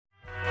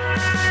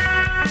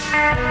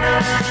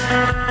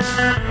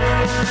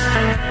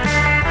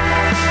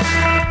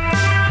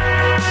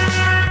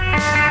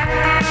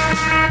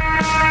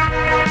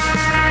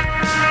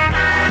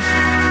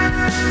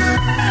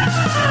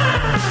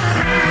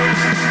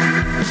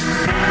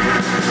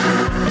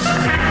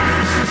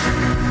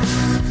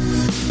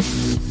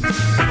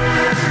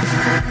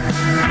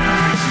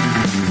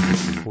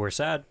We're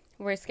sad.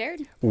 We're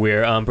scared.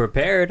 We're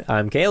unprepared.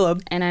 I'm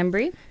Caleb. And I'm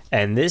Bree.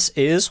 And this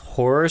is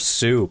Horror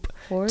Soup.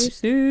 Horror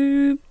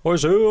Soup. Horror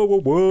Soup,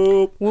 whoop,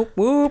 whoop. Whoop,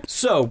 whoop.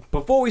 So,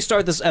 before we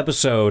start this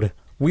episode,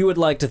 we would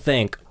like to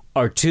thank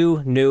our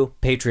 2 new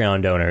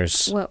Patreon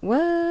donors.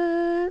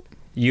 What?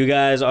 You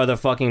guys are the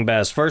fucking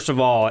best. First of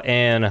all,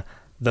 in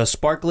the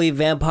Sparkly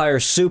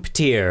Vampire Soup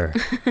tier,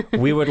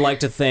 we would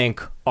like to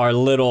thank our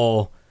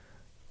little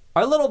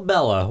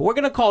Bella. We're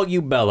going to call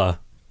you Bella.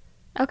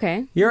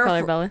 Okay. You're Call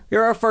her Bella.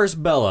 You're our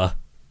first Bella.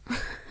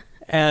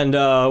 And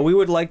we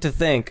would like to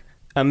thank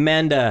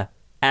Amanda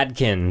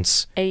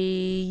Adkins.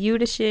 You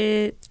the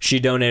shit. She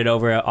donated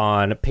over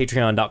on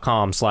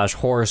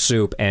patreon.com/horror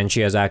soup, and she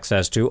has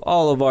access to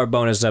all of our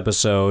bonus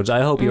episodes.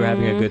 I hope you're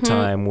having a good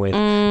time with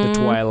the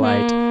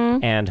Twilight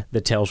and the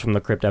Tales from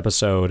the Crypt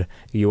episode.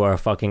 You are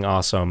fucking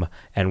awesome,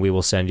 and we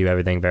will send you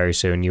everything very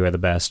soon. You are the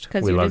best.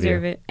 Because you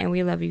deserve it, and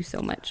we love you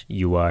so much.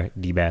 You are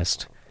the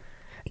best.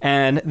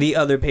 And the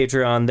other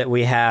Patreon that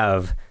we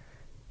have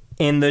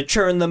in the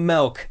Churn the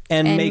Milk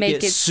and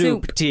make it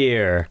soup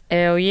tier.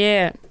 Hell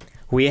yeah.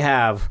 We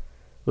have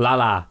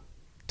Lala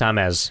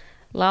Tamez.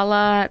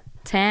 Lala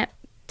Tamez?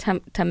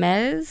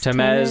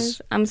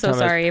 I'm so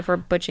sorry if we're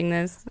butchering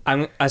this.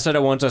 I said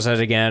it once, I said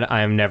it again.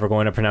 I am never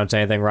going to pronounce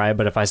anything right,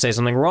 but if I say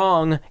something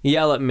wrong,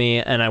 yell at me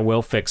and I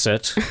will fix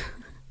it.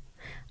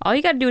 All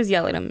you gotta do is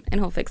yell at him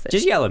and he'll fix it.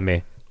 Just yell at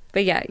me.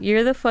 But yeah,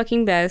 you're the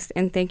fucking best,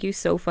 and thank you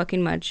so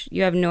fucking much.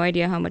 You have no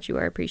idea how much you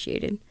are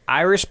appreciated.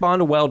 I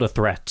respond well to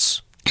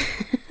threats.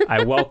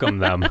 I welcome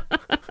them.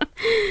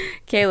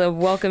 Caleb,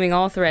 welcoming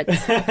all threats.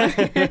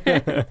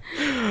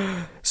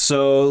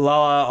 So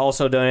Lala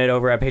also donated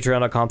over at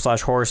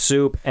patreon.com/horror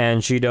soup,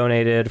 and she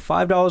donated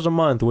 $5 a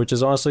month, which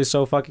is honestly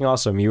so fucking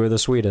awesome. You were the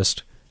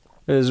sweetest.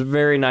 It was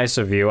very nice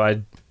of you.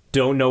 I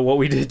don't know what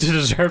we did to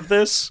deserve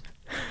this,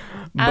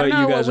 but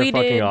you guys are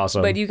fucking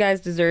awesome. But you guys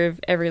deserve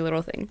every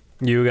little thing.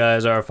 You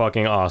guys are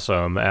fucking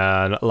awesome.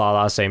 And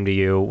Lala, same to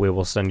you. We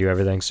will send you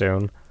everything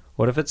soon.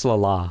 What if it's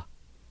Lala?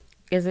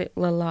 Is it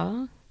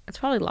Lala? It's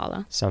probably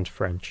Lala. Sounds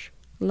French.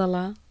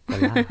 Lala.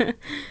 Lala.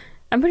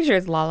 I'm pretty sure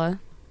it's Lala.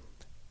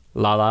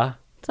 Lala?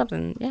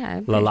 Something,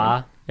 yeah.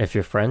 Lala. Sure. If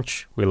you're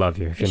French, we love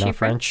you. If you're not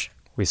French,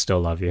 we still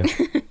love you.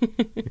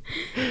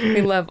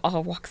 We love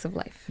all walks of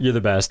life. You're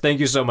the best. Thank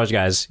you so much,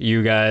 guys.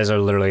 You guys are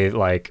literally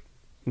like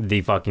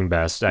the fucking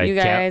best. You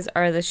guys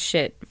are the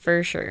shit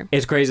for sure.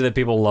 It's crazy that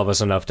people love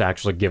us enough to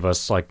actually give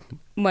us like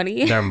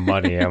money. Their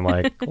money. I'm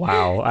like,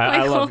 wow.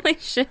 I love. Holy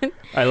shit.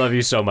 I love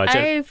you so much.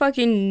 I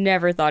fucking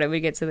never thought it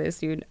would get to this,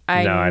 dude.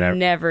 I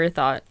never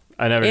thought.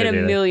 I never did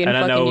in a million and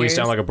fucking I know we years.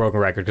 sound like a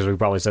broken record because we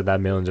probably said that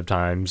millions of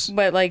times.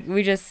 But like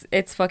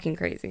it's fucking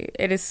crazy.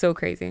 It is so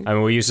crazy. I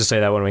mean, we used to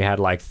say that when we had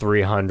like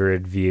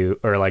 300 view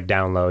or like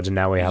downloads, and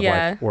now we have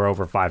like we're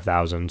over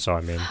 5,000. So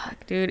I mean,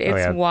 fuck, dude,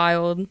 it's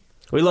wild.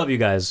 We love you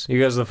guys.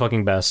 You guys are the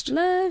fucking best.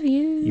 Love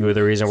you. You are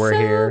the reason we're so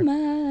here.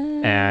 Much.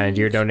 And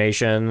your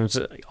donations,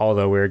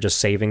 although we're just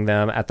saving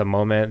them at the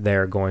moment,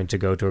 they're going to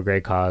go to a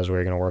great cause.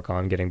 We're going to work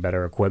on getting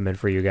better equipment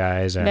for you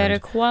guys. And better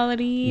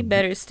quality,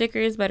 better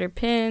stickers, better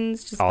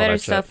pins, just better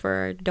stuff for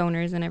our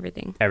donors and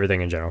everything.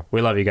 Everything in general.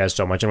 We love you guys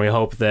so much. And we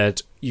hope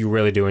that you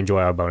really do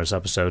enjoy our bonus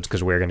episodes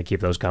because we're going to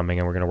keep those coming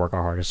and we're going to work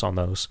our hardest on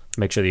those.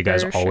 Make sure that you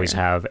guys always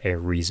have a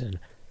reason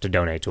to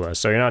donate to us.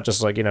 So you're not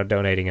just like,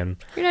 donating and...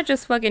 You're not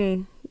just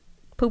fucking...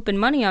 pooping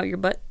money out your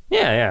butt.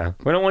 Yeah.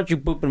 We don't want you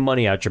pooping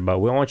money out your butt.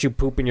 We don't want you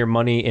pooping your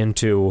money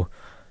into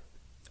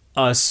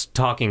us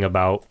talking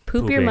about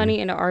pooping. Your money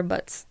into our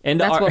butts.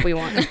 That's what we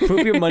want.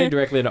 Poop your money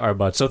directly into our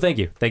butts. So thank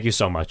you. Thank you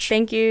so much.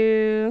 Thank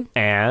you.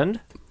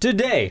 And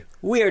today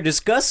we are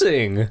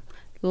discussing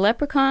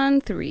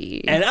Leprechaun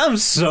 3. And I'm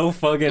so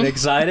fucking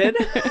excited.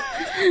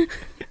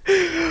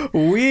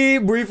 We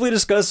briefly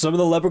discussed some of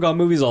the Leprechaun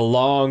movies a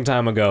long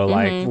time ago,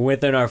 like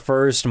within our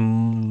first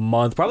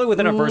month, probably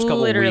within our first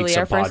couple of weeks of podcasting. Literally,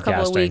 our first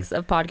couple of weeks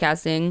of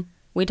podcasting.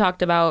 We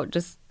talked about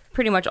just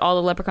pretty much all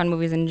the Leprechaun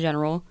movies in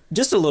general.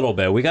 Just a little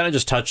bit. We kind of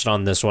just touched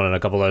on this one and a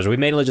couple others. We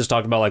mainly just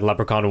talked about like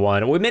Leprechaun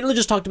 1. We mainly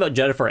just talked about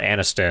Jennifer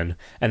Aniston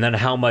and then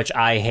how much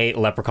I hate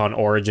Leprechaun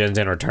Origins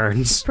and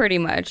Returns. Pretty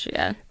much,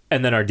 yeah.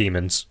 And then our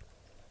demons.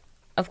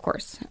 Of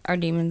course, our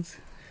demons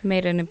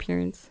made an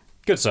appearance.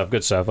 Good stuff.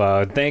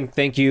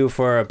 Thank you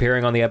for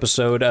appearing on the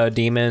episode,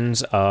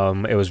 Demons.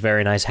 It was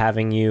very nice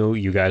having you.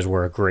 You guys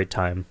were a great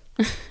time.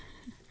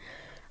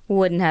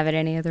 Wouldn't have it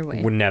any other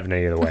way.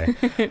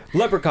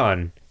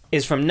 Leprechaun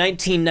is from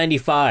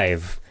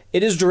 1995.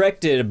 It is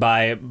directed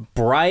by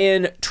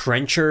Brian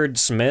Trenchard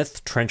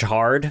Smith.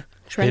 Trenchard.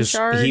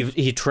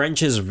 He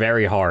trenches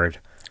very hard.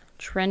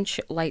 Trench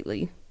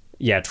lightly.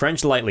 Yeah,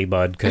 trench lightly,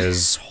 bud,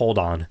 because hold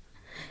on.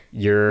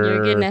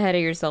 You're getting ahead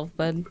of yourself,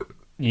 bud.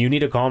 You need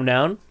to calm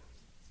down.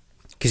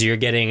 because you're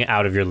getting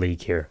out of your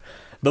league here.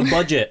 The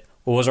budget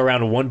was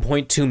around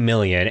 1.2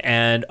 million,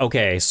 and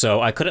okay, so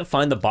I couldn't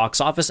find the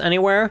box office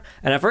anywhere,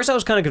 and at first I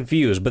was kind of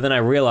confused, but then I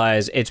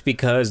realized it's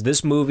because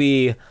this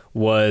movie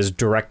was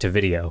direct to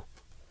video.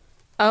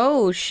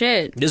 Oh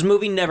shit. This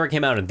movie never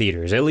came out in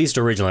theaters, at least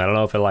originally. I don't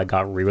know if it like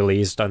got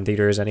re-released on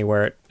theaters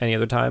anywhere at any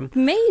other time.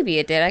 Maybe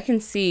it did. I can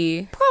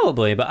see.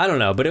 Probably, but I don't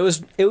know. But it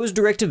was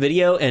direct to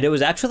video, and it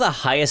was actually the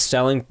highest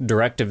selling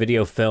direct to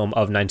video film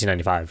of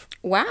 1995.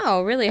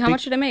 Wow, really? How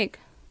much did it make?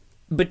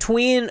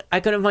 I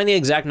couldn't find the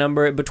exact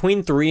number,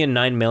 between 3 and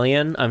 9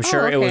 million. I'm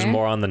sure it was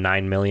more on the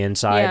 9 million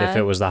side if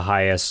it was the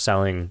highest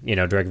selling,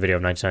 direct video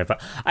of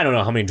 1995. I don't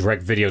know how many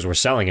direct videos were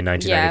selling in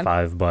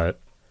 1995, but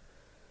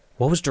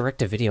what was direct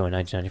to video in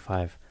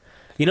 1995?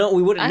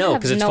 We wouldn't know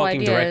because it's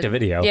fucking direct to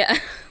video. Yeah,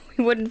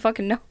 we wouldn't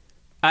fucking know.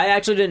 I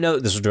actually didn't know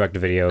this was direct to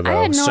video, though.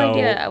 I had no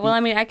idea. Well, I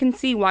mean, I can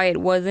see why it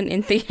wasn't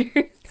in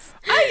theaters.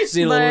 I can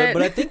see it a little bit,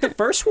 but I think the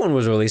first one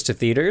was released to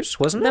theaters,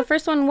 wasn't it? The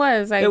first one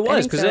was. It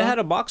was, because it had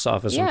a box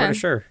office, I'm pretty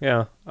sure.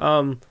 Yeah.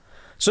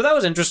 So that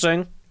was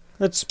interesting.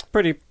 That's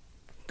pretty...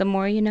 The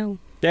more you know.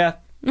 Yeah.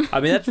 I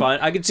mean, that's fine.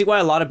 I can see why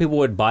a lot of people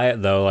would buy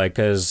it, though, like,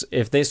 because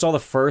if they saw the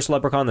first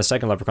Leprechaun, the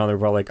second Leprechaun, they were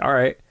probably like, all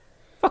right,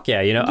 fuck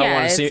yeah, I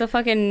want to see... It's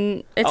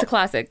a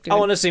classic, dude. I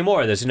want to see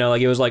more of this,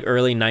 it was like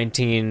early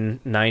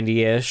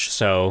 1990-ish,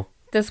 so...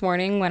 This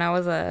morning, when I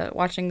was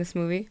watching this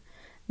movie,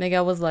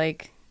 Miguel was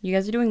like, you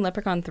guys are doing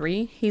Leprechaun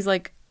 3? He's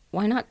like,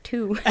 why not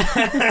 2?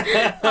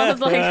 I was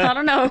like, I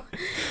don't know.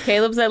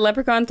 Caleb said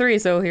Leprechaun 3,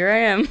 so here I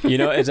am.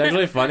 It's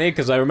actually funny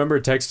because I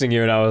remember texting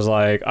you and I was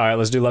like, all right,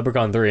 let's do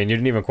Leprechaun 3. And you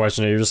didn't even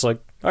question it. You're just like,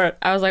 all right.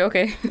 I was like,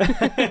 okay.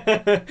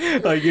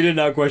 Like, you did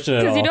not question it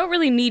at all. Because you don't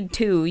really need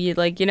 2.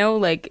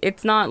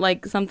 It's not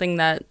like something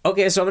that...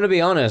 Okay, so I'm going to be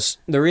honest.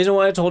 The reason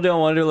why I told you I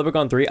wanted to do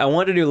Leprechaun 3, I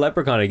wanted to do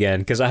Leprechaun again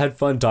because I had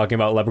fun talking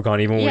about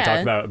Leprechaun even when we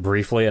talked about it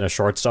briefly in a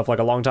short stuff like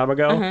a long time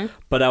ago.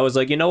 But I was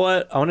like, you know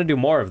what? I want to do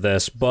more of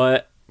this,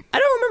 but... I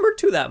don't remember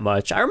 2 that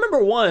much. I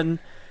remember 1,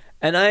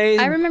 and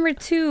I remember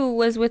 2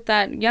 was with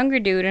that younger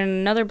dude and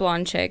another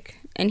blonde chick,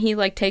 and he,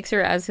 takes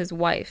her as his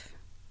wife.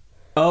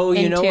 Oh,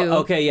 you know what?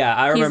 Okay, yeah,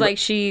 I remember. He's like,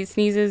 she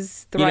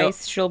sneezes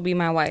thrice, she'll be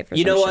my wife, or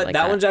you know what? Like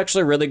that one's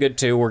actually really good,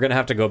 too. We're going to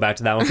have to go back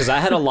to that one, because I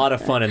had a lot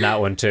of fun in that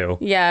one, too.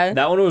 Yeah.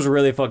 That one was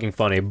really fucking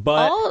funny,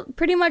 but... All,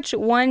 pretty much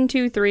 1,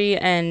 2, 3,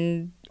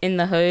 and In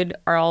the Hood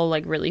are all,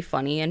 really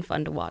funny and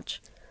fun to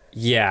watch.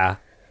 Yeah.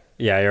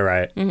 Yeah, you're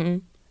right.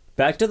 Mm-hmm.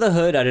 Back to the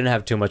Hood, I didn't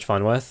have too much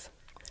fun with.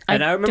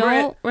 And I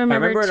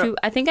remember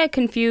I think I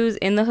confused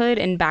In the Hood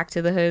and Back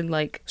to the Hood,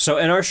 So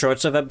in our short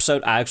stuff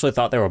episode, I actually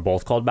thought they were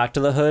both called Back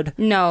to the Hood.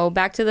 No,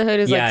 Back to the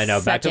Hood is I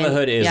know. Back to the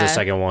Hood is the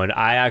second one.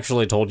 I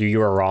actually told you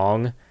were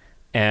wrong,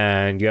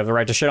 and you have the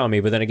right to shit on me.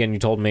 But then again, you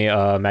told me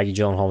Maggie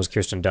Gyllenhaal was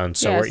Kirsten Dunst,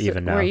 so we're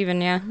even now. We're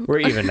even, yeah. We're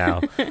even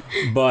now.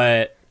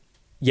 But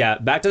yeah,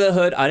 Back to the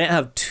Hood, I didn't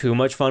have too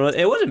much fun with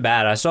it. It wasn't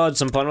bad. I still had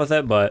some fun with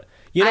it, but...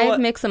 I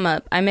mix them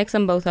up. I mix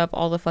them both up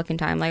all the fucking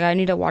time. I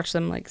need to watch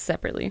them,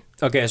 separately.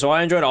 Okay, so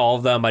I enjoyed all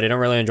of them. I didn't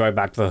really enjoy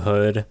Back to the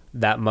Hood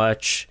that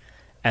much.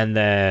 And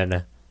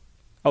then...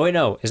 Oh, wait,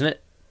 no. Isn't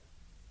it...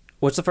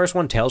 What's the first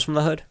one? Tales from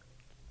the Hood?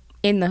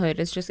 In the Hood.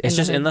 It's just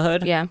In the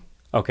Hood? Yeah.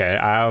 Okay,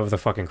 I have the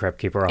fucking Crypt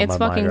Keeper on my mind right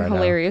now. It's fucking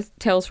hilarious.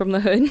 Tales from the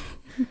Hood.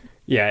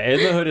 Yeah,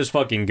 In the Hood is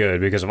fucking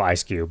good because of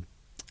Ice Cube.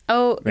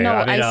 Oh, no,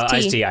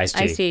 Ice-T.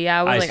 Ice-T, yeah.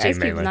 I was Ice-T Ice Cube's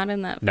mainly. not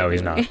in that. No,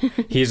 he's not.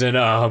 He's in,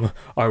 Are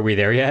We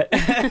There Yet?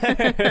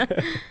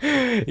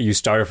 You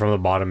started from the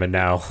bottom and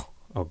now...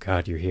 Oh,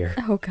 God, you're here.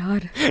 Oh,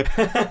 God.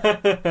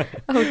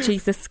 Oh,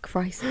 Jesus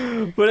Christ.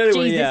 But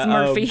anyway, Jesus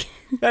Murphy.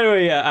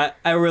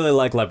 I really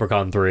like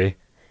Leprechaun 3.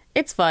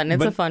 It's fun.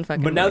 It's a fun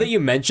fucking But now movie. that you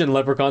mentioned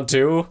Leprechaun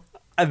 2...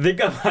 I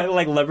think I might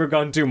like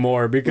Leprechaun 2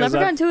 more because...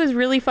 Leprechaun 2 is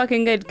really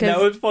fucking good. That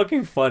was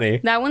fucking funny.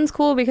 That one's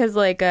cool because,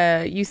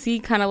 you see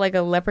kind of like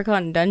a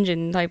leprechaun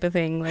dungeon type of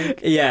thing.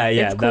 Yeah,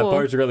 it's that cool.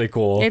 part's really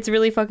cool. It's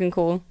really fucking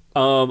cool.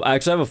 I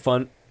actually have a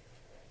fun...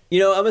 I'm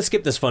going to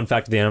skip this fun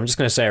fact at the end. I'm just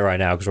going to say it right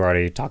now because we're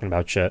already talking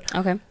about shit.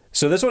 Okay.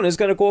 So this one is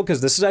kind of cool because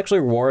this is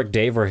actually Warwick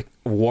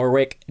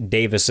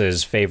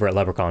Davis's favorite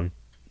Leprechaun.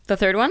 The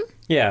third one?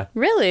 Yeah.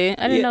 Really?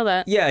 I didn't know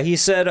that. Yeah, he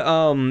said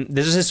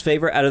this is his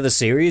favorite out of the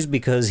series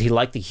because he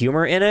liked the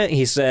humor in it.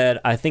 He said,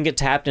 I think it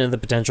tapped into the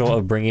potential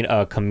of bringing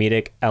a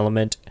comedic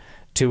element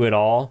to it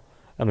all.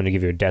 I'm going to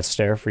give you a death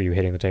stare for you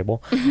hitting the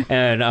table.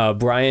 And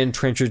Brian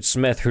Trenchard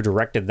Smith, who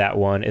directed that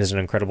one, is an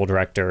incredible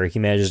director. He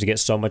manages to get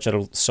so much out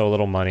of so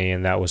little money,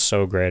 and that was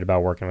so great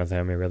about working with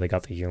him. He really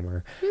got the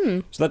humor.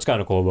 So that's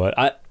kind of cool, but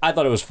I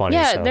thought it was funny.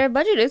 Yeah, so. Their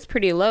budget is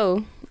pretty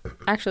low,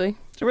 actually.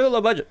 It's a really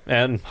low budget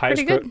and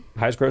highest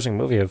grossing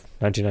movie of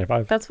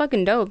 1995. That's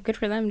fucking dope. Good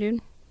for them,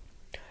 dude.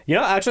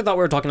 I actually thought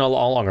we were talking a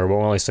lot longer, but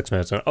we're only 6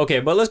 minutes in.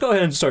 Okay, but let's go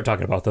ahead and start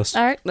talking about this.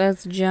 All right,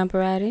 let's jump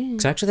right in.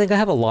 I actually think I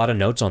have a lot of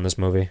notes on this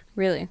movie.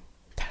 Really?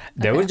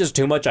 There was just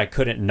too much I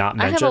couldn't not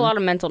mention. I have a lot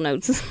of mental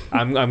notes.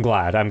 I'm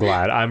glad.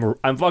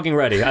 I'm fucking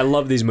ready. I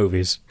love these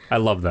movies. I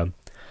love them.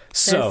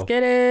 So let's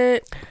get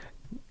it.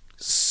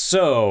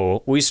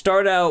 So we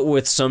start out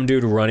with some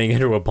dude running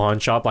into a pawn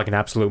shop like an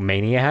absolute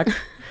maniac.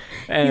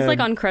 He's like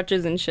on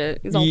crutches and shit.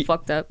 He's all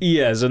fucked up.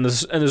 Yes, and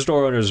the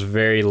store owner is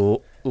very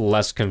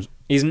less.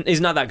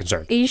 He's not that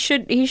concerned. He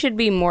should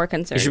be more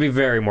concerned. He should be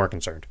very more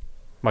concerned,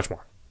 much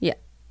more. Yeah,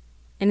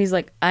 and he's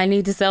like, I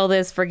need to sell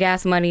this for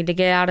gas money to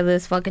get out of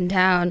this fucking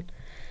town,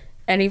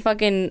 and he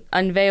fucking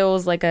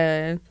unveils like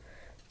a.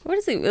 What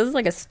is it? It was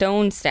like a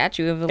stone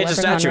statue of the leprechaun. It's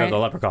a statue right? of the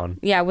leprechaun.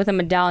 Yeah, with a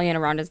medallion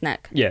around his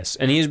neck. Yes,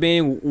 and he's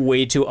being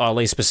way too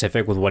oddly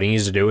specific with what he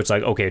needs to do. It's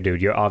like, okay,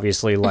 dude, you're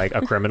obviously like a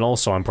criminal,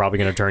 so I'm probably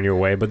going to turn you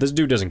away. But this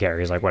dude doesn't care.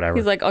 He's like, whatever.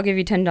 He's like, I'll give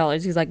you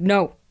 $10. He's like,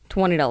 no,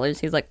 $20.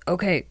 He's like,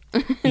 okay.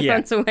 He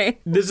runs away.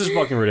 This is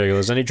fucking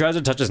ridiculous. And he tries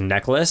to touch his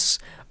necklace,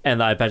 and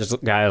the eye patch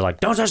guy is like,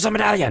 don't touch the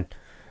medallion.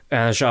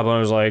 And the shop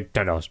owner's like,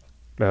 $10.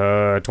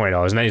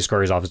 $20. And then he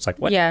scurries off. It's like,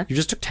 what? Yeah. You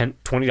just took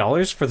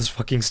 $20 for this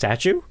fucking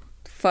statue?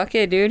 Fuck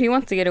it, dude. He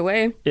wants to get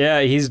away.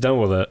 Yeah, he's done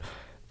with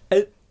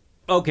it.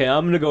 Okay,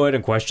 I'm gonna go ahead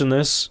and question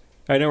this.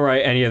 I didn't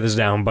write any of this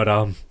down, but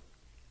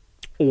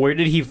where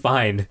did he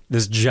find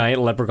this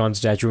giant leprechaun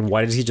statue, and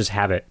why does he just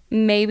have it?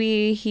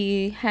 Maybe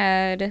he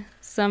had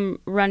some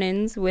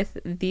run-ins with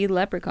the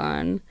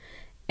leprechaun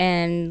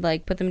and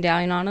like put the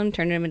medallion on him,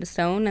 turned him into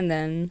stone, and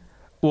then...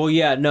 Well,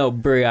 yeah, no,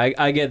 Brie,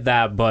 I get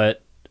that,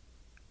 but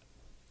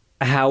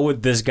how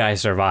would this guy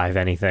survive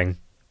anything?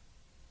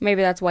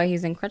 Maybe that's why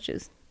he's in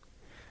crutches.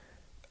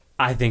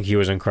 I think he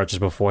was in crutches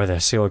before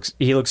this.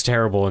 He looks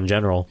terrible in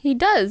general. He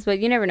does, but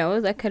you never know.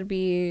 That could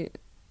be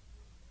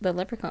the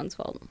leprechaun's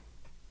fault.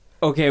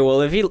 Okay, well,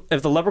 if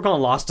the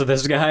leprechaun lost to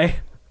this guy,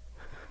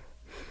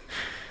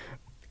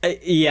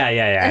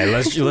 yeah.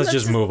 Let's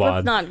just move on.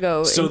 Let's not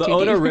go. So the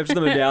owner rips the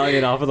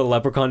medallion off of the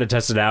leprechaun to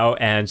test it out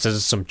and says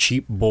it's some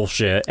cheap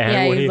bullshit. And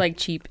yeah, he's like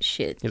cheap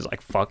shit. He's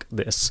like, fuck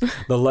this.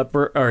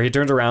 He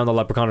turns around. The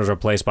leprechaun is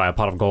replaced by a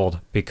pot of gold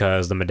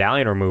because the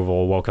medallion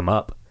removal woke him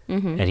up.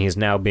 Mm-hmm. And he's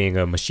now being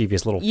a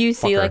mischievous little You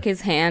see fucker. like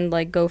his hand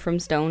like go from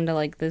stone to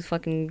like this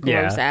fucking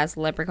gross ass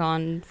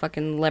leprechaun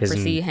fucking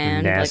leprosy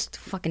hand. Like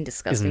fucking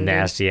disgusting. His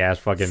nasty ass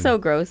fucking so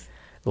gross.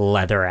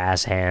 Leather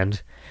ass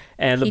hand.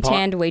 And he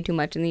tanned way too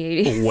much in the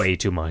 80s. Way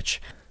too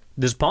much.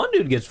 This pawn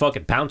dude gets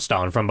fucking pounced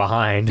on from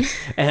behind.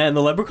 And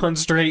the leprechaun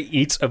straight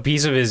eats a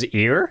piece of his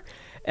ear.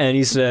 And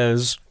he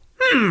says,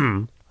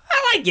 I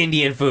like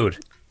Indian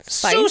food.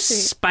 So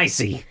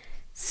spicy.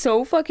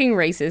 So fucking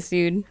racist,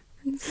 dude.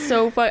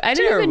 I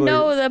didn't even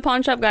know the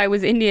pawn shop guy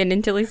was Indian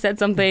until he said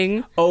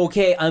something.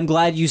 Okay, I'm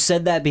glad you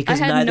said that because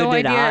neither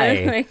did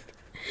I. Like,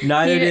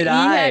 neither did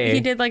I. He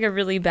did like a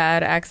really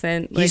bad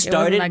accent. Like, he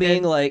started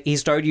being like, he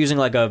started using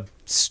like a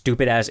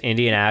stupid ass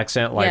Indian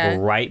accent like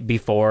right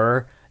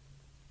before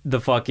the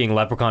fucking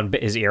leprechaun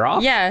bit his ear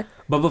off. Yeah.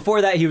 But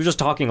before that, he was just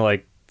talking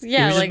like, he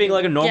was just being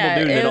like a normal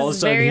dude. And all of a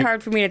sudden, it was very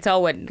hard for me to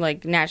tell what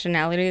like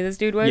nationality this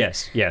dude was.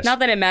 Yes. Not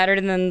that it mattered.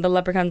 And then the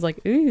leprechaun's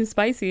like, ooh,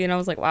 spicy. And I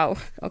was like, wow,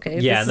 okay.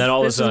 Yeah, and then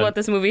all of a sudden, this is what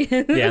this movie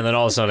is. Yeah, and then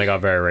all of a sudden, it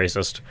got very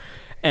racist.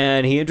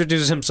 And he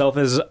introduces himself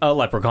as a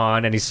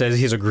leprechaun, and he says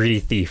he's a greedy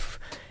thief.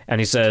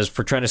 And he says,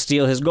 for trying to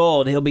steal his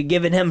gold, he'll be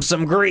giving him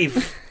some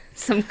grief.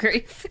 Some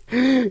grief.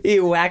 He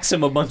whacks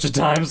him a bunch of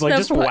times, like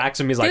just whacks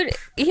him. He's dude, like,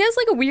 he has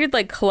like a weird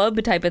like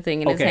club type of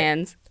thing in his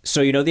hands.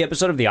 So you know the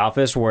episode of The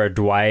Office where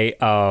Dwight,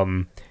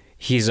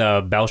 he's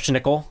a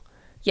Belschnickel?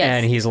 Yes.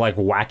 And he's like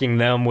whacking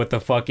them with the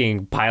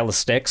fucking pile of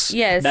sticks.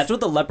 Yes. That's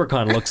what the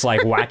leprechaun looks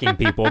like whacking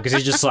people because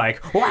he's just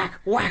like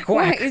whack, whack,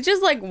 whack. It's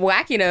just like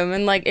whacking them,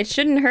 and like it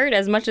shouldn't hurt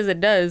as much as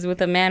it does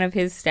with a man of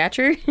his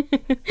stature.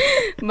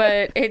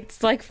 But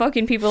it's like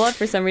fucking people up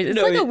for some reason.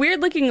 It's like a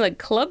weird looking like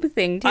club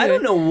thing too. I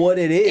don't know what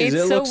it is.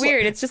 It's so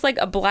weird. It's just like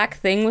a black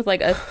thing with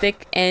like a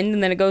thick end,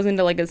 and then it goes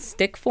into like a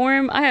stick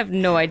form. I have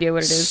no idea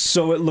what it is.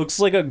 So it looks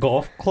like a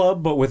golf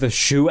club, but with a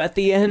shoe at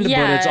the end.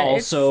 Yeah, but it's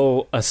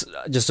also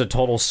just a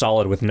total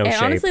solid with no shape.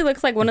 It honestly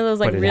looks like one of those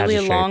like really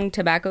long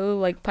tobacco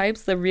like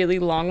pipes, the really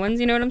long ones.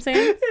 You know what I'm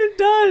saying? It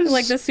does.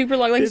 Like the super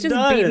long. Like he's just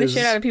beating the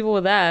shit out of people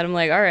with that. I'm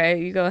like, all right,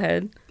 you go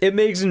ahead. It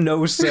makes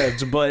no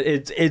sense, but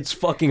it's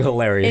fucking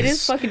hilarious. It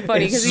is fucking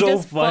funny because he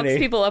just fucks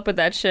people up with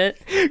that shit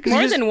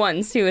more than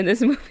once too in this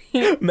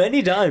movie.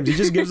 Many times he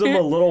just gives them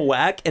a little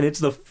whack, and it's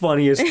the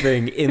funniest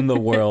thing in the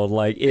world.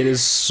 Like it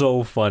is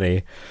so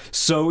funny.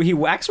 So he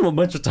whacks him a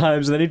bunch of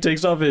times, and then he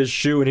takes off his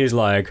shoe, and he's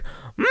like,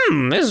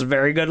 this is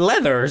very good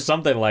leather, or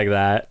something like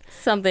that.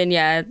 Something,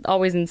 yeah.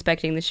 Always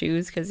inspecting the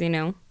shoes because, you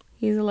know,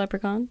 he's a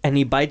leprechaun. And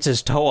he bites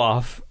his toe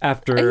off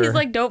after... And he's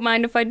like, don't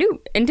mind if I do.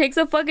 And takes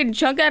a fucking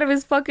chunk out of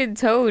his fucking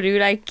toe,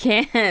 dude. I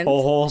can't. A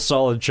whole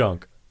solid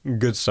chunk.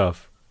 Good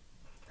stuff.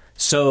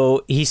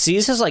 So he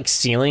sees his, like,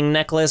 ceiling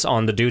necklace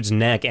on the dude's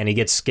neck, and he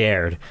gets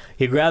scared.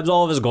 He grabs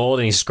all of his gold,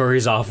 and he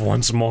scurries off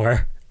once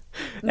more.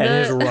 And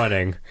is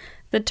running.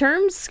 The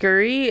term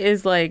scurry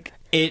is like...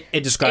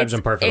 It describes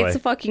him perfectly. It's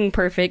fucking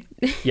perfect.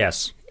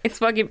 Yes. It's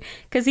fucking...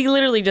 Because he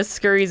literally just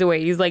scurries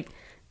away. He's like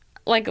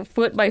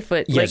foot by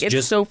foot. Yes, like,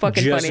 it's so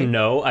fucking funny. Just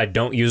know I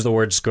don't use the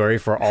word scurry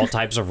for all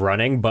types of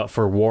running, but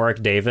for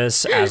Warwick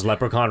Davis as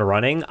Leprechaun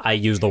running, I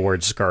use the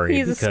word scurry.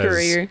 He's a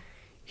scurrier.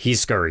 He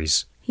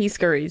scurries. He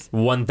scurries.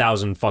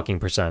 1,000 fucking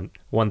 %.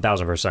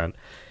 1,000%.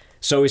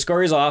 So he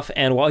scurries off,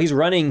 and while he's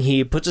running,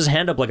 he puts his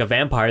hand up like a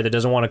vampire that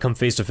doesn't want to come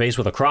face to face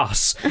with a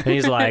cross. And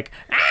he's like,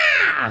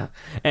 ah!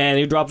 And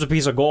he drops a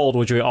piece of gold,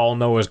 which we all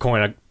know is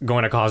going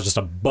to cause just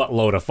a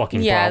buttload of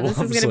fucking problems.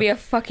 This is going to be a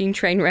fucking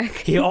train wreck.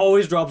 He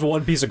always drops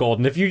one piece of gold.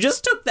 And if you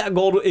just took that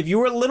gold, if you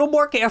were a little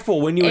more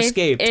careful when you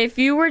escaped. If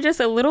you were just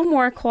a little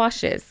more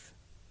cautious.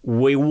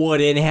 We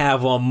wouldn't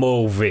have a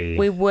movie.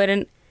 We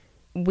wouldn't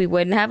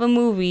have a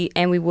movie,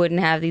 and we wouldn't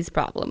have these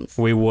problems.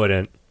 We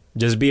wouldn't.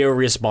 Just be a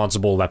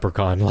responsible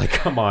leprechaun. Like,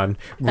 come on.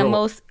 The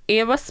most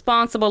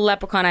irresponsible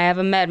leprechaun I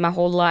ever met in my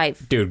whole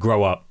life. Dude,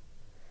 grow up.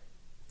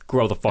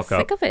 Grow the fuck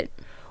up. Sick of it.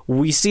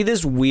 We see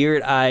this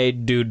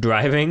weird-eyed dude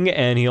driving,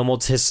 and he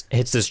almost hits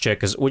this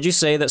chick. Would you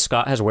say that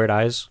Scott has weird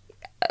eyes?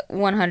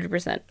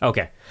 100%.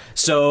 Okay.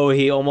 So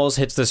he almost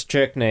hits this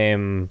chick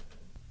named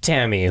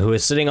Tammy, who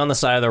is sitting on the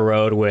side of the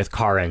road with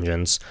car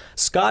engines.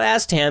 Scott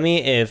asked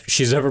Tammy if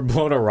she's ever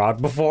blown a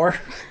rod before.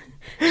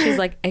 She's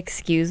like,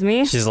 excuse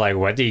me? She's like,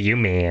 what do you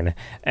mean?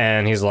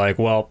 And he's like,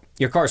 well,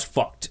 your car's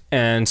fucked.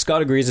 And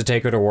Scott agrees to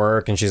take her to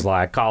work, and she's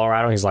like,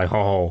 Colorado? He's like,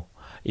 oh,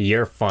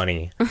 you're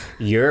funny.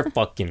 You're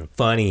fucking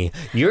funny.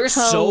 You're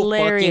so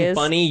fucking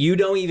funny. You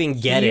don't even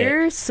get it.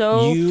 You're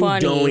so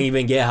funny. You don't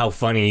even get how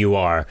funny you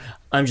are.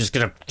 I'm just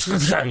gonna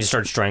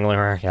start strangling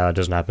her. Yeah, that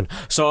doesn't happen.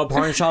 So a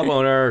pawn shop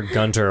owner,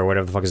 Gunter, or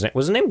whatever the fuck his name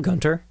was. His name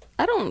Gunter?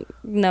 I don't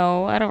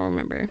know. I don't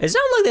remember. It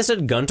sounded like they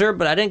said Gunter,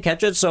 but I didn't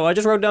catch it, so I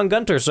just wrote down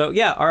Gunter. So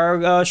yeah,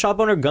 our shop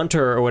owner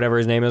Gunter, or whatever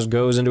his name is,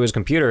 goes into his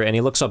computer and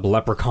he looks up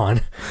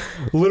leprechaun.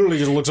 Literally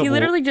just looks up. He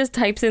literally just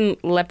types in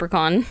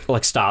leprechaun.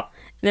 Like, stop.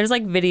 There's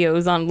like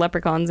videos on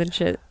leprechauns and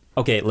shit.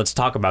 Okay, let's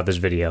talk about this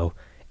video.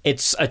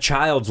 It's a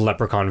child's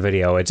leprechaun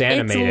video. It's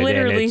animated. It's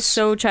literally and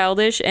so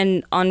childish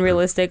and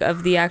unrealistic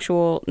of the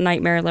actual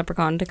nightmare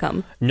leprechaun to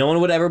come. No one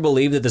would ever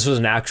believe that this was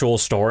an actual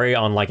story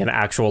on like an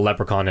actual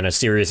leprechaun in a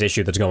serious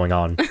issue that's going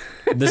on.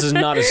 This is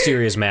not a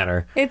serious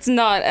matter. It's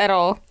not at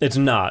all. It's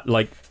not.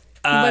 Like,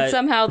 but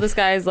somehow this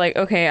guy is like,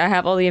 okay, I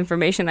have all the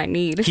information I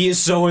need. He is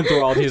so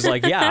enthralled. He's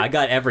like, yeah, I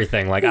got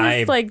everything. Like,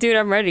 He's like, dude,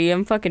 I'm ready.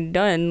 I'm fucking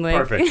done.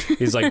 Like, perfect.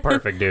 He's like,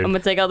 perfect, dude. I'm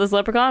gonna take out this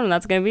leprechaun and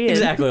that's gonna be it.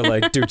 Exactly.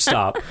 Like, dude,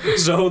 stop.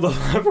 So the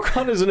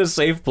leprechaun is in a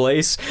safe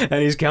place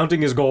and he's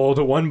counting his gold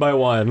one by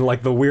one,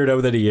 like the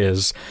weirdo that he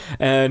is.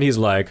 And he's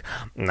like,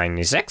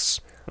 96,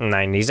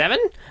 97,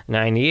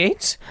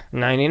 98,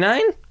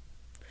 99.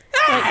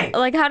 Hey!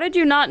 Like, how did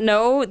you not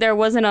know there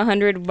wasn't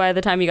 100 by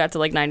the time you got to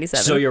like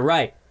 97? So you're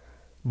right.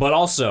 But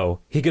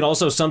also, he can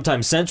also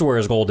sometimes sense where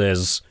his gold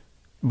is,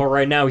 but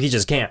right now he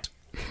just can't.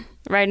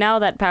 Right now,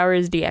 that power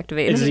is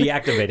deactivated. It's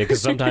deactivated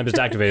because sometimes it's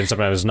activated and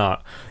sometimes it's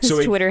not.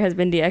 His Twitter has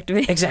been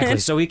deactivated. Exactly.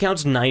 So he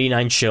counts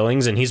 99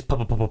 shillings and he's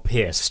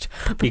pissed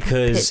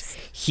because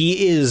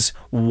he is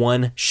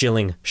 1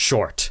 shilling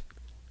short.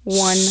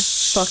 1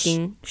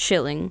 fucking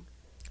shilling.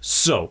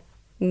 So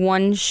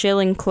 1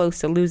 shilling close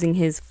to losing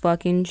his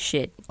fucking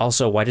shit.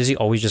 Also, why does he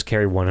always just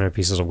carry 100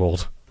 pieces of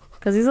gold?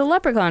 Because he's a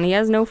leprechaun. He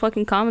has no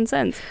fucking common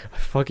sense. I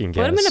fucking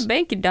guess. Put him in a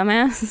bank, you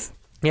dumbass.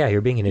 Yeah, you're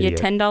being an idiot. You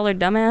 $10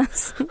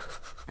 dumbass.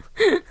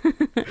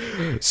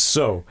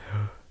 So,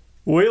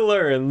 we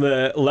learn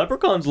that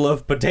leprechauns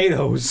love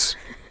potatoes.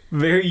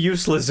 Very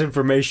useless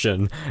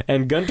information.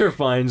 And Gunter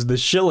finds the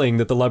shilling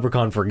that the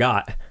leprechaun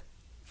forgot.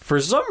 For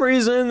some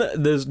reason,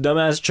 this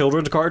dumbass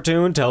children's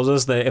cartoon tells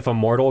us that if a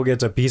mortal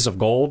gets a piece of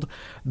gold,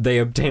 they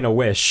obtain a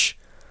wish.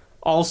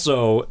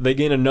 Also, they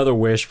gain another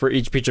wish for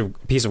each piece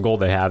of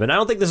gold they have. And I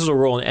don't think this is a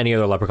rule in any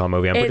other Leprechaun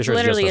movie. I'm pretty sure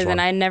it's just this one. It literally isn't.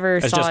 I never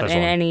saw it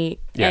in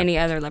any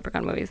other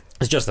Leprechaun movies.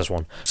 It's just this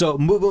one. So,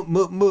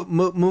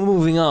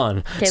 moving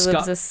on.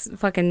 Caleb's this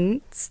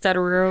fucking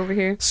stutterer over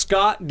here.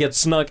 Scott gets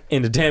snuck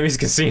into Tammy's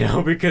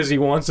casino because he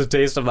wants a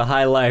taste of the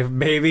high life,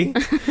 baby.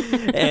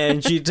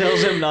 And she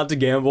tells him not to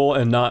gamble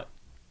and not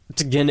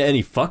to get into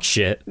any fuck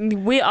shit.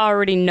 We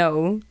already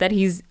know that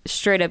he's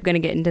straight up gonna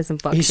get into some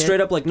fuck shit. He's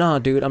straight up like, nah,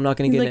 dude, I'm not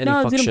gonna get into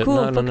any fuck dude, shit. I'm cool.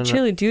 No, I'm fucking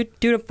chilling, dude.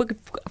 Dude, I'm fucking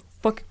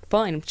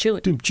fine. I'm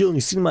chilling. Dude, I'm chilling.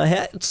 You see my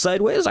hat? It's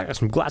sideways. I got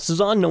some glasses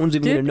on. No one's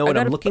even gonna know what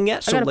I'm looking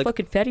at. So I got a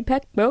fucking fatty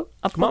pack, bro.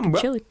 I'm fucking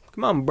chilling.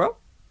 Come on, bro.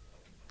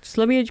 Just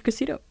let me at your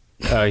casino.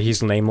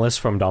 He's nameless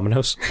from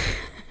Domino's.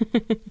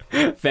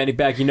 Fanny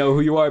pack, you know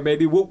who you are,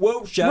 baby. Whoa,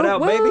 whoa. Shout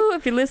out, baby.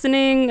 If you're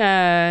listening,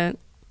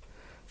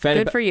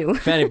 good for you.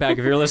 Fanny pack,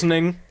 if you're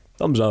listening,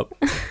 thumbs up.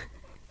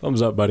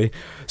 Thumbs up, buddy.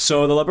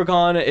 So the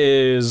leprechaun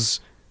is...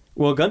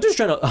 Well, Gunter's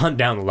trying to hunt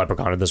down the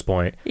leprechaun at this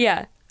point.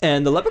 Yeah.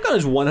 And the leprechaun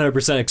is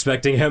 100%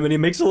 expecting him, and he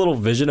makes a little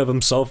vision of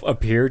himself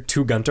appear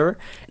to Gunter.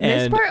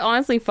 And this part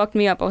honestly fucked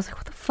me up. I was like,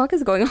 what the fuck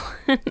is going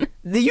on?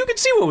 You could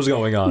see what was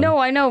going on. No,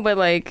 I know, but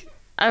like...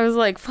 I was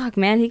like, fuck,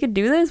 man, he could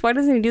do this? Why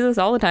doesn't he do this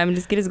all the time and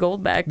just get his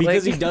gold back?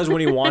 Because he does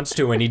when he wants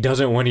to, and he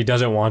doesn't when he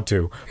doesn't want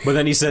to. But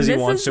then he says he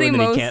wants to, and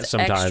then he can't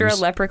sometimes. This is the most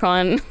extra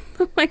leprechaun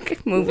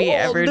movie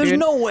ever, There's dude.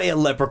 no way a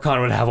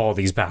leprechaun would have all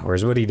these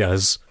powers, but he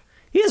does.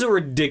 He has a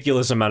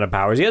ridiculous amount of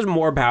powers. He has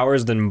more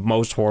powers than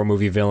most horror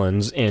movie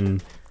villains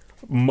in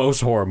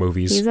most horror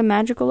movies. He's a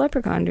magical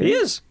leprechaun, dude. He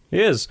is.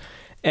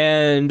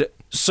 And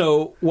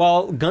So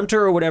while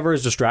Gunter or whatever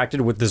is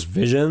distracted with this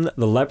vision,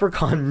 the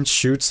leprechaun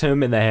shoots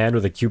him in the hand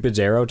with a Cupid's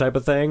arrow type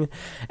of thing.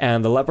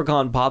 And the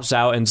leprechaun pops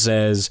out and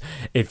says,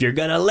 "If you're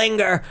gonna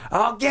linger,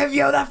 I'll give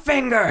you the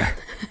finger."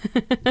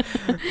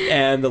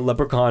 And the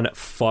leprechaun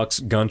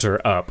fucks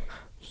Gunter up.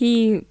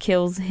 He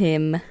kills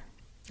him.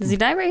 Does he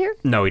die right here?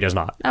 No, he does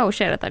not. Oh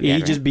shit, I thought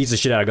He just beats the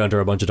shit out of Gunter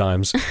a bunch of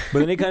times. But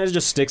then he kind of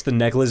just sticks the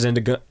necklace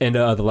into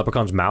the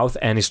leprechaun's mouth,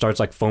 and he starts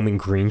like foaming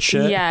green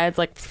shit. Yeah, it's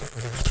like...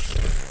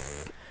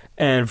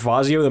 And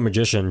Fazio the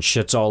magician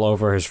shits all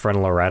over his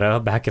friend Loretta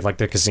back at like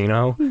the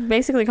casino.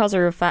 basically calls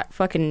her a fat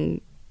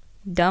fucking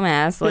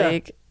dumbass.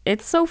 Like,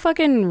 it's so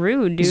fucking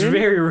rude, dude. He's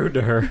very rude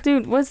to her.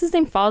 Dude, what's his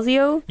name?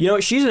 Fazio? You know,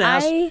 she's an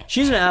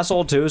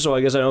asshole too, so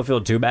I guess I don't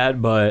feel too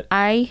bad, but...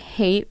 I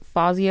hate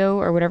Fazio,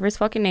 or whatever his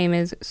fucking name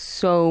is,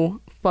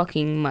 so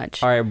fucking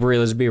much. All right, Brie,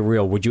 let's be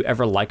real. Would you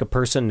ever like a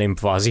person named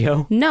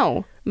Fazio?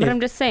 No, but I'm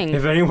just saying.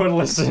 If anyone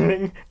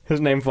listening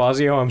is named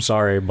Fazio, I'm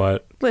sorry,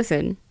 but...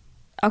 Listen,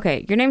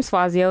 okay, your name's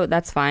Fazio,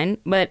 that's fine,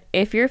 but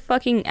if your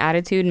fucking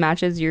attitude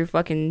matches your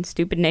fucking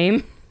stupid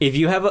name... If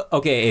you have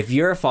if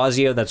you're a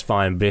Fazio, that's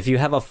fine, but if you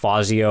have a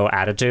Fazio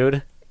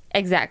attitude...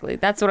 Exactly,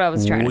 that's what I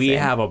was trying to say. We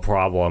have a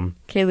problem.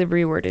 Caleb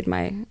reworded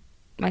my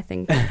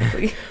thing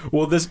perfectly.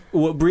 Well,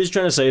 what Bree's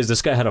trying to say is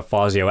this guy had a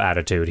Fazio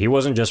attitude. He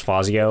wasn't just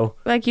Fazio.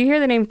 Like, you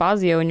hear the name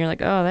Fazio and you're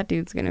like, oh, that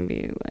dude's gonna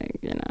be like,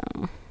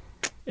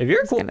 If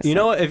you're cool, you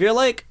know, if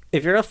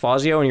you're a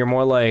Fazio and you're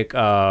more like, who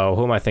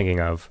am I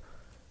thinking of?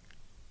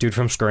 Dude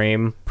from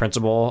Scream,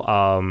 Principal,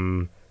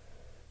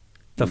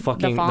 the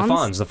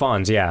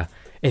Fonz, yeah.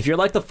 If you're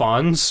like the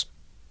Fonz,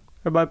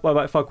 I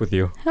might fuck with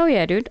you. Hell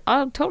yeah, dude.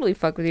 I'll totally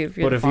fuck with you if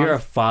you're But if you're a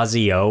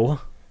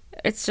Fazio...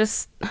 It's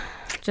just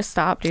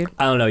stop, dude.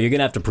 I don't know, you're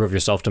gonna have to prove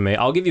yourself to me.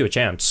 I'll give you a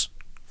chance.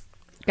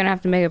 Gonna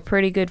have to make a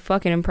pretty good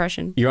fucking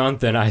impression. You're on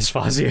thin ice,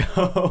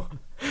 Fazio.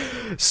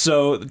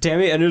 So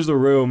Tammy enters the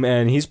room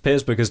and he's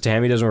pissed because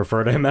Tammy doesn't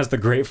refer to him as the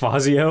Great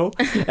Fazio.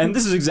 And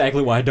this is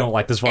exactly why I don't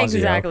like this Fazio.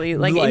 Exactly.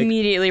 Like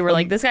immediately we're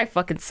like, this guy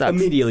fucking sucks.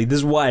 Immediately, this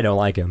is why I don't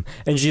like him.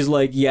 And she's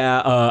like,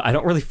 I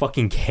don't really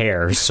fucking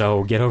care,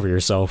 so get over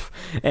yourself.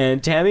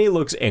 And Tammy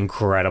looks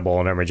incredible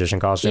in her magician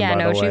costume,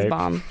 by the way. She's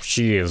bomb.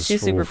 She's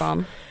super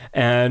bomb.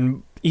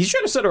 And he's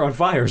trying to set her on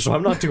fire, so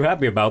I'm not too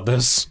happy about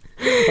this.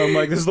 I'm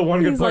like, this is the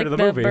one good part of the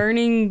movie. The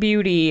burning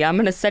beauty. I'm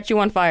gonna set you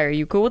on fire.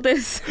 You cool with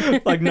this?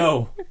 Like,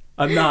 no.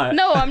 I'm not.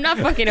 No, I'm not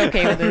fucking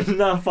okay with this. I'm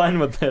not fine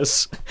with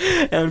this.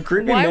 And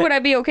Why would I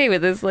be okay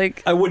with this?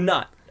 Like, I would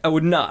not.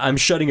 I'm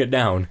shutting it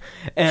down.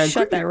 And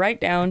shut that right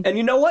down. And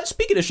you know what?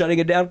 Speaking of shutting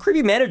it down,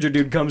 creepy manager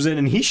dude comes in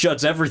and he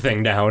shuts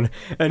everything down.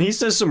 And he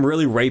says some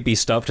really rapey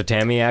stuff to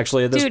Tammy,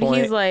 actually, at this point.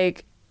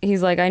 Dude,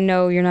 he's like, I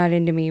know you're not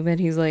into me, but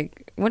he's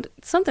like, what?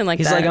 Something like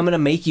that. He's like, I'm gonna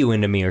make you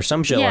into me or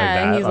some shit like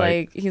that.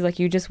 Yeah, he's like,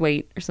 you just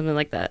wait or something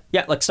like that.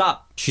 Yeah, like,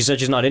 stop. She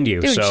said she's not into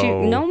you, dude,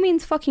 so... no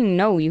means fucking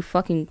no, you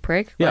fucking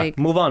prick. Yeah, like,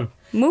 move on.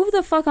 Move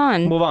the fuck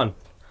on. Move on.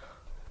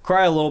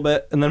 Cry a little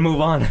bit and then move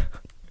on.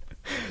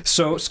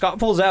 So Scott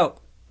pulls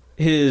out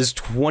his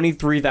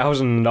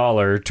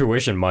 $23,000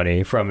 tuition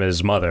money from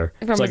his mother.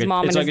 From his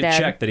mom and his dad. It's like a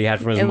check that he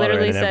had from his mother. It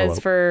literally in an envelope.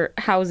 says for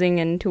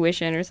housing and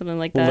tuition or something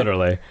like that.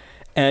 Literally.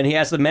 And he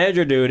asks the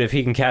manager dude if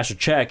he can cash a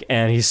check,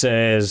 and he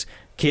says,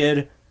 "Kid,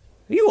 are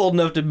you old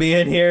enough to be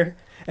in here?"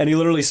 And he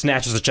literally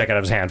snatches the check out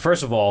of his hand.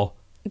 First of all,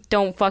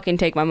 don't fucking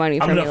take my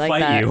money from me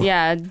like that. You.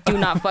 Yeah, do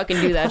not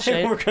fucking do that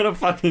shit. We're gonna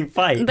fucking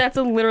fight. That's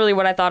literally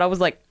what I thought. I was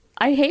like,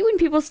 I hate when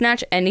people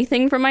snatch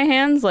anything from my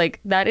hands. Like,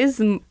 that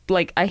is,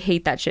 like, I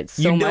hate that shit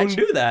so much. You don't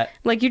do that.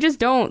 Like, you just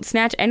don't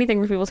snatch anything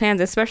from people's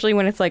hands, especially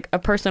when it's, like, a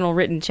personal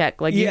written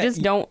check. Like, you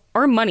just don't,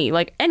 or money,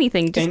 like,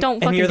 anything. Just don't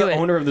fucking do it. And you're the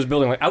owner of this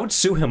building. Like, I would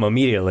sue him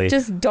immediately.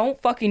 Just don't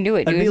fucking do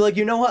it, dude. I'd be like,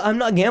 you know what? I'm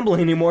not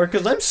gambling anymore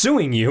because I'm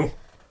suing you.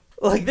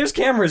 Like, there's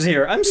cameras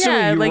here. I'm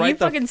suing you like, right you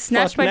fucking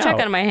snatched my check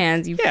out of my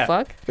hands, you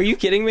fuck. Are you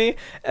kidding me?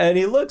 And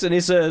he looks and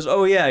he says,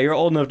 "Oh, yeah, you're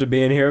old enough to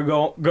be in here.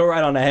 Go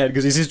right on ahead,"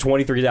 because he sees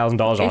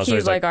 $23,000 on it. So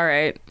he's like, all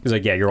right. He's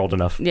like, yeah, you're old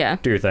enough. Yeah.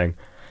 Do your thing.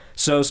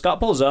 So Scott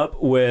pulls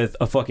up with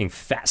a fucking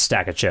fat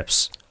stack of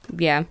chips.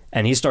 Yeah.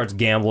 And he starts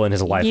gambling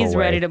his life away. He's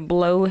ready to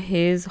blow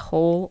his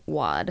whole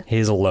wad.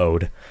 His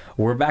load.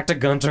 We're back to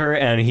Gunter,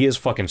 and he is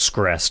fucking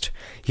stressed.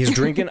 He's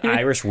drinking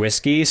Irish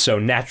whiskey, so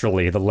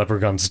naturally the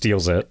leprechaun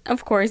steals it.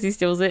 Of course he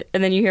steals it,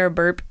 and then you hear a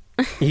burp.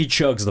 He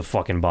chugs the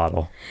fucking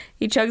bottle.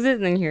 He chugs it,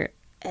 and then you hear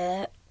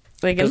it.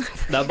 Like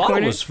that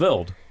bottle was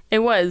filled. It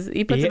was.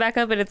 He puts it back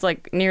up, and it's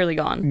like nearly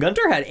gone.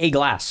 Gunter had a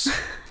glass.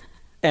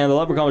 And the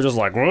leprechaun was just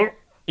like, "Whoa."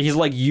 He's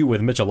like you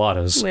with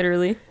micheladas.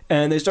 Literally.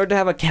 And they start to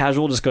have a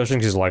casual discussion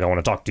because he's like, I want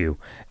to talk to you.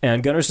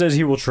 And Gunter says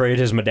he will trade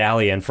his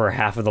medallion for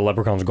half of the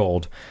leprechaun's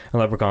gold. And the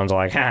leprechaun's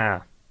like,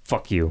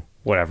 fuck you.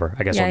 Whatever.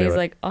 I guess I'll do it. Yeah, he's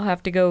like, I'll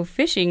have to go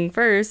fishing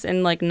first,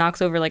 and like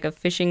knocks over like a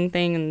fishing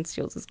thing and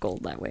steals his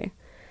gold that way.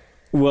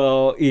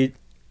 Well,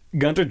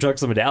 Gunter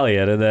chucks the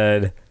medallion, and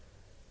then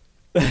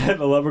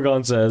the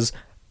leprechaun says,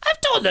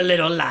 I've told a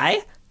little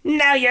lie.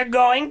 Now you're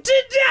going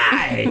to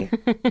die.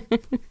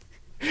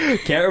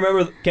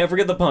 Can't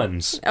forget the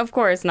puns. Of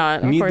course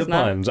not. Need the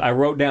puns. I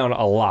wrote down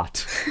a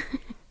lot.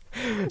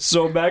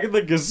 So back at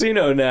the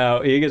casino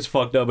now, he gets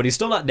fucked up, but he's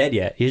still not dead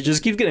yet. He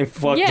just keeps getting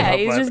fucked up. Yeah,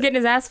 he's just getting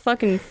his ass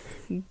fucking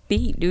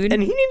beat, dude.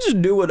 And he needs to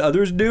do what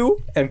others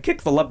do and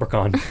kick the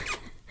leprechaun.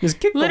 Just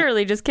kick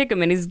Literally, just kick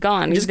him and he's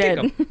gone. He's dead.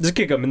 Kick him. Just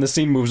kick him and the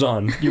scene moves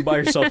on. You buy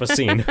yourself a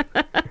scene.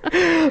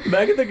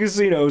 Back at the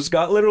casino,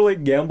 Scott literally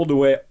gambled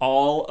away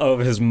all of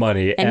his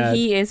money. And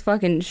he is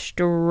fucking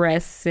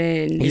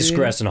stressing. Dude. He's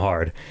stressing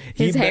hard.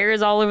 His hair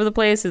is all over the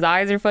place. His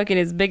eyes are fucking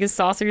as big as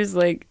saucers.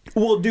 Like,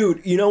 well, dude,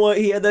 you know what?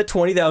 He had that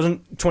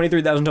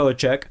 $23,000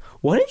 check.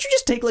 Why didn't you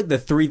just take like the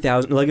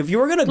 $3,000? Like, if you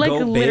were gonna go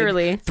big,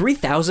 literally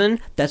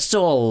 $3,000. That's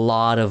still a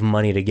lot of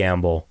money to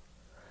gamble.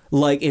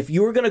 Like, if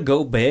you were gonna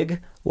go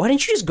big, why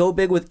didn't you just go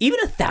big with even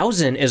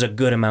 $1,000 is a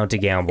good amount to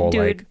gamble.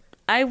 Dude, like,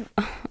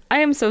 I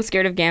am so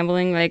scared of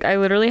gambling. Like, I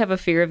literally have a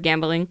fear of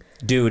gambling.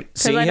 Dude,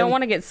 because I don't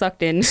want to get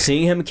sucked in.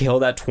 Seeing him kill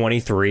that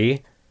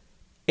 23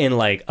 in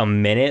like a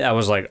minute, I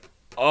was like,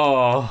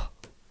 oh,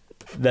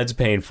 that's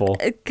painful.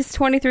 Because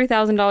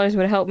 $23,000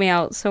 would help me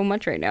out so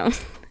much right now.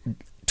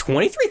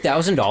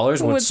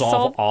 $23,000 would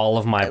solve all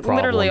of my problems.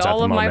 Literally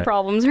all of my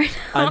problems right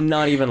now. I'm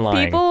not even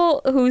lying.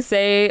 People who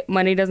say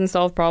money doesn't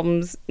solve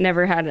problems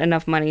never had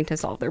enough money to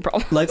solve their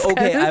problems. Like,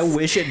 okay, I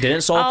wish it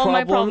didn't solve problems. All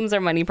my problems are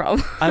money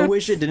problems. I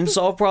wish it didn't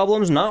solve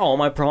problems. Not all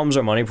my problems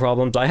are money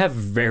problems. I have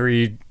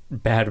very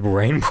bad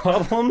brain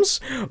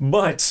problems,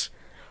 but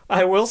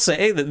I will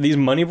say that these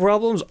money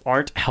problems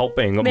aren't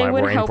helping my brain problems.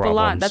 They would help a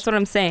lot. That's what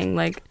I'm saying.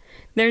 Like,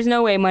 there's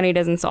no way money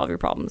doesn't solve your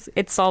problems.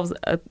 It solves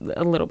a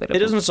little bit of it.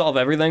 It doesn't solve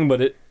everything,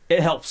 but it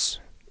helps.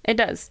 It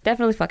does.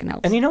 Definitely fucking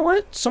helps. And you know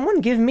what?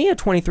 Someone give me a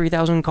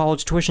 $23,000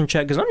 college tuition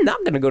check, because I'm not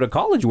going to go to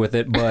college with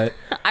it, but...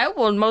 I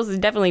will most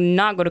definitely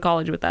not go to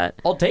college with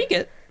that. I'll take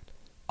it.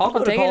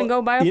 I'll take it and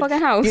go buy a fucking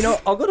house. You know,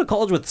 I'll go to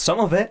college with some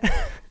of it.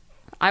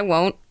 I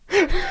won't.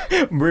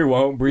 Bree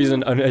won't. Bree's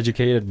an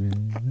uneducated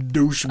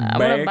douchebag. I'm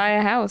going to buy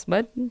a house,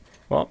 bud.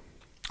 Well,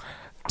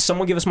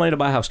 someone give us money to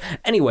buy a house.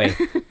 Anyway,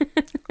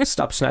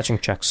 stop snatching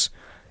checks.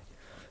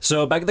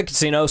 So back at the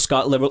casino,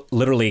 Scott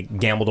literally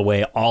gambled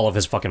away all of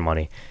his fucking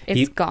money.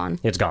 It's gone.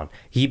 It's gone.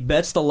 He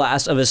bets the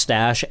last of his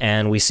stash,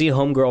 and we see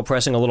Homegirl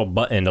pressing a little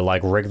button to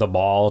like rig the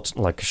ball.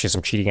 Like she's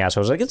some cheating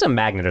asshole. Like it's a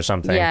magnet or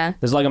something. Yeah.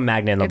 There's like a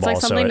magnet in the ball.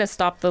 It's like something to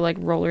stop the like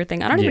roller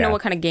thing. I don't even know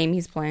what kind of game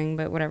he's playing,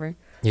 but whatever.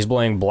 He's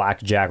playing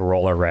Blackjack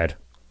Roller Red.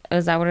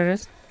 Is that what it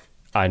is?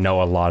 I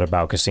know a lot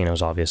about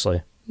casinos,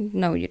 obviously.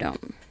 No, you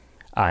don't.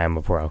 I am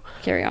a pro.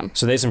 Carry on.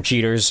 So they some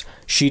cheaters.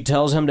 She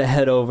tells him to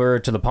head over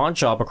to the pawn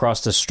shop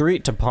across the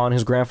street to pawn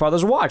his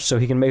grandfather's watch so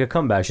he can make a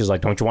comeback. She's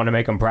like, don't you want to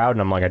make him proud?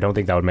 And I'm like, I don't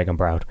think that would make him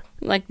proud.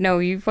 Like, no,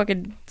 you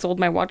fucking sold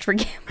my watch for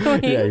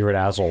gambling. Yeah, you're an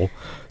asshole.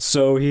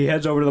 So he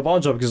heads over to the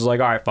pawn shop because he's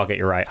like, all right, fuck it,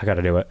 you're right. I got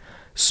to do it.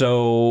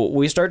 So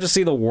we start to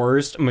see the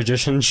worst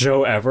magician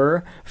show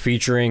ever,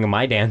 featuring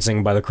My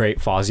Dancing by the great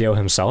Fazio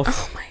himself.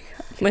 Oh my god.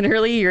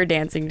 Literally, you're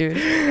dancing,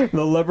 dude.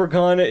 The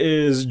leprechaun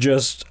is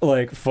just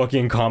like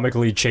fucking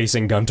comically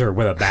chasing Gunter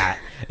with a bat.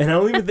 And I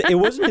don't even it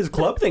wasn't his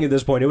club thing at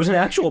this point. It was an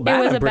actual bat.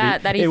 It was a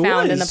bat that he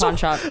found in the pawn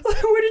shop.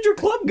 Where did your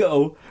club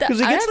go? Because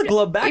he gets the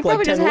club back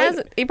like 10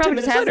 minutes. He probably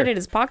just has it in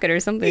his pocket or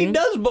something. He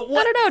does, but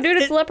what? I don't know,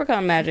 dude. It's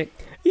leprechaun magic.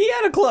 He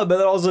had a club, and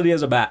then all of a sudden he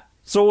has a bat.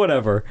 So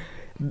whatever.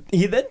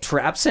 He then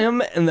traps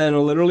him and then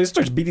literally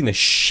starts beating the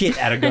shit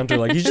out of Gunter.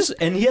 Like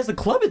and he has the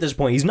club at this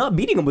point. He's not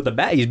beating him with the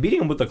bat. He's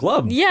beating him with the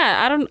club.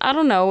 Yeah, I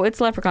don't know.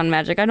 It's leprechaun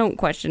magic. I don't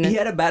question it. He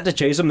had a bat to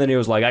chase him. Then he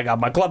was like, "I got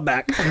my club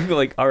back."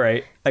 Like, all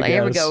right, I guess.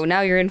 Here we go.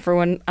 Now you're in for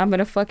one. I'm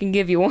gonna fucking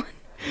give you one.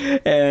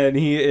 And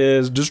he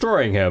is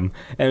destroying him,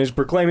 and he's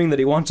proclaiming that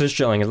he wants his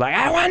shilling. He's like,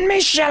 "I want me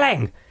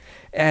shilling."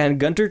 And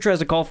Gunter tries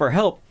to call for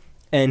help,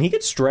 and he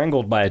gets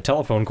strangled by a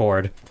telephone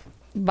cord.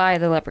 By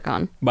the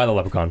leprechaun.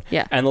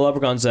 Yeah. And the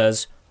leprechaun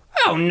says,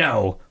 "Oh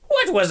no,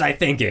 what was I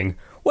thinking?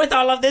 With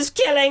all of this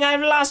killing, I've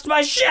lost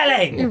my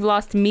shilling." You've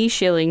lost me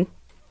shilling.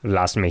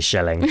 Lost me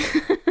shilling.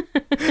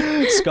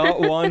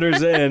 Scott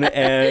wanders in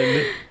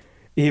and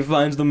he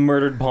finds the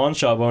murdered pawn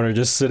shop owner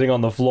just sitting on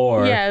the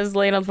floor. Yeah, he's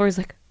laying on the floor. He's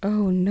like,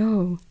 oh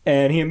no.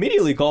 And he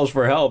immediately calls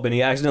for help, and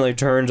he accidentally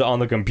turns on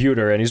the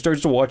computer and he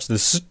starts to watch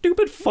this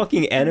stupid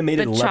fucking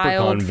animated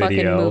leprechaun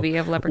video. Fucking movie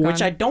of Leprechaun.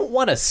 Which I don't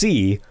want to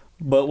see.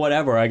 But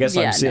whatever, I guess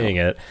I'm seeing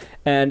it.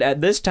 And at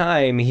this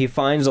time, he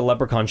finds a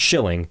leprechaun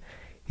shilling.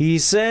 He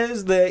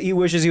says that he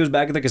wishes he was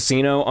back at the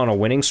casino on a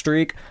winning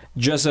streak,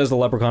 just as the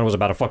leprechaun was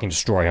about to fucking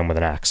destroy him with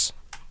an axe.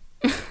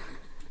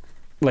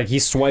 Like, he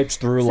swipes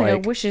through, I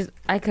wishes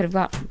I could have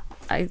got...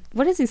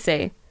 What does he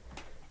say?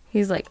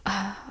 He's like...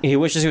 He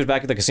wishes he was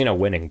back at the casino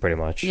winning, pretty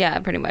much. Yeah,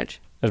 pretty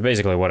much. That's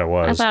basically what it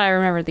was. I thought I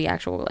remembered the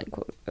actual,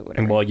 quote, but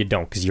whatever. Well, you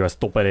don't, because you're a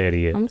stupid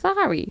idiot. I'm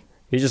sorry.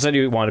 He just said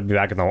he wanted to be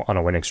back on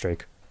a winning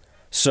streak.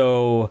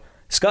 So,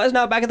 Scott is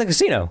now back at the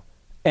casino,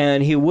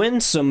 and he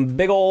wins some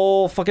big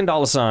old fucking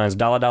dollar signs,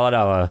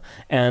 dollar.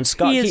 And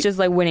Scott... He is just,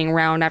 winning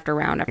round after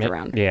round after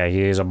round. Yeah,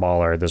 he is a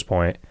baller at this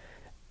point.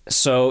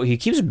 So he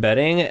keeps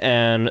betting,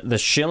 and the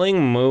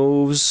shilling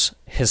moves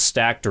his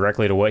stack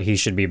directly to what he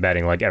should be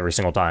betting, like every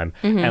single time.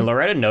 And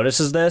Loretta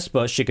notices this,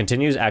 but she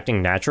continues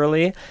acting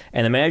naturally.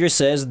 And the manager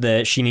says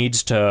that she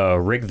needs to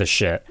rig the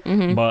shit.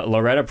 But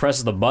Loretta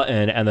presses the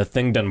button, and the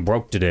thing done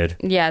broke it.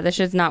 Yeah, this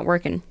shit's not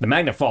working. The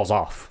magnet falls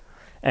off.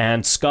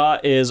 And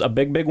Scott is a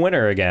big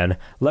winner again.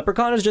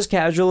 Leprechaun is just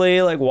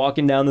casually like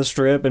walking down the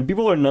strip, and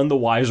people are none the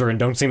wiser and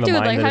don't seem to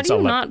mind that how it's do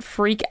you not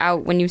freak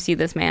out when you see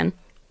this man?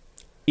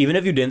 Even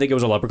if you didn't think it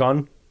was a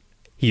leprechaun,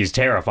 he's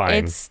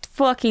terrifying. It's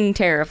fucking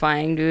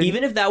terrifying, dude.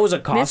 Even if that was a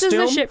costume. This is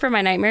the shit for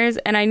my nightmares,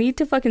 and I need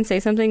to fucking say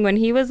something. When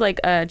he was like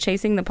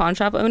chasing the pawn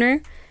shop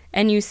owner,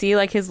 and you see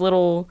like his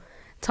little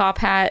top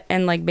hat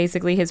and like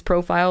basically his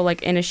profile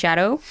like in a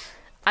shadow.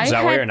 Is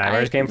that where your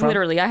nightmares came from?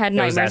 Literally, I had It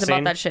was nightmares that about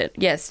scene? that shit.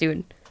 Yes,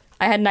 dude.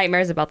 I had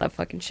nightmares about that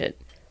fucking shit.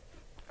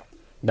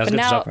 That's But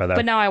good stuff right there.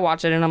 but now I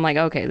watch it and I'm like,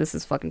 okay, this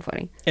is fucking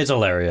funny. It's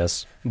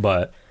hilarious,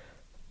 but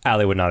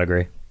Allie would not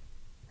agree.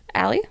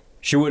 Allie?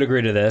 She would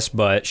agree to this,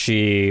 but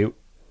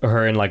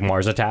her and like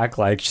Mars Attack,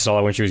 like she saw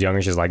it when she was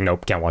younger. She's like,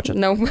 nope, can't watch it.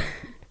 Nope.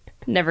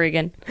 Never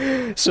again.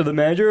 So the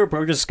manager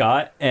approaches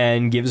Scott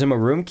and gives him a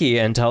room key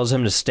and tells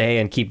him to stay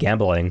and keep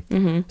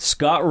gambling.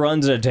 Scott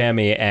runs into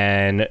Tammy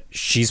and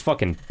she's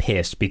fucking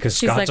pissed because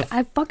She's Scott's like,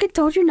 I fucking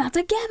told you not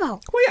to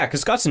gamble. well, yeah, because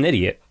Scott's an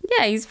idiot.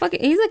 Yeah, he's a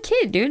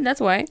kid, dude.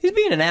 That's why. He's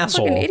being an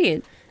asshole. Fucking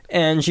idiot.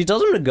 And she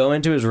tells him to go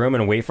into his room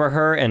and wait for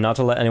her and not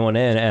to let anyone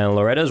in. And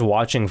Loretta's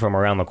watching from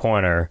around the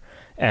corner.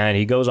 And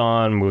he goes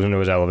on, moves into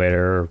his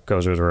elevator,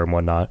 goes to his room,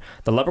 whatnot.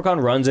 The leprechaun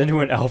runs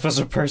into an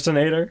Elvis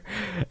impersonator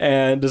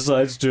and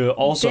decides to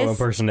also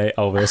impersonate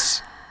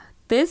Elvis.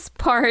 This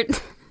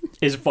part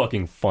Is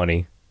fucking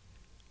funny.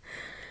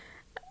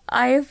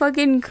 I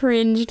fucking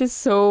cringed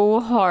so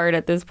hard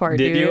at this part,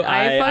 Did dude. you?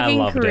 I fucking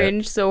loved it.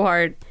 cringed so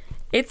hard.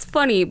 It's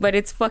funny, but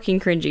it's fucking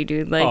cringy,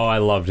 dude. Like, Oh, I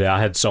loved it. I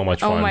had so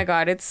much fun. oh my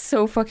god, it's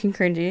so fucking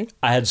cringy.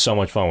 I had so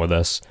much fun with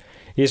this.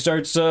 He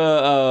starts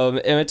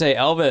to imitate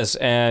Elvis,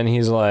 and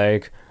he's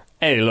like,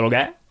 hey, little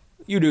guy,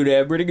 you do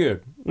that pretty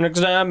good.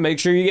 Next time, make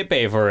sure you get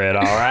paid for it,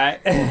 all right?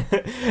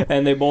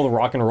 And they both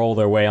rock and roll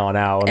their way on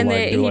out. And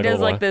like, he a does little-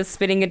 like the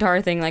spinning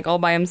guitar thing, like all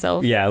by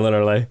himself. Yeah,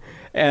 literally.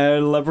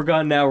 And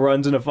Leprechaun now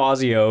runs into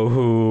Fazio,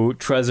 who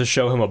tries to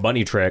show him a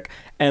bunny trick.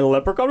 And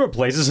Leprechaun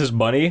replaces his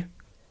bunny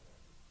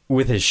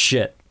with his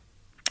shit.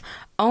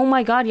 Oh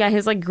my god, yeah,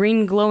 his like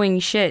green glowing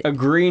shit. A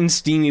green,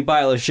 steamy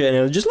pile of shit.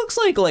 And it just looks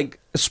like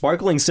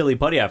sparkling silly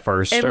putty at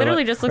first. It Or literally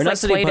like- just or looks not like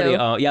silly Play-Doh.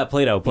 putty, yeah,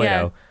 Play-Doh.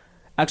 Yeah.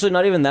 Actually,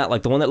 not even that.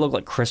 Like the one that looked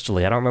like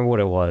crystally. I don't remember what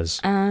it was.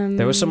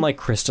 There was some like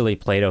crystally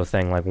Play-Doh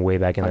thing like way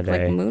back in the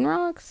day. Like moon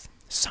rocks?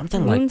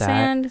 Something moon like that.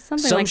 sand?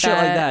 Something Some like shit like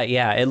that. that.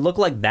 Yeah, it looked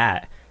like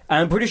that.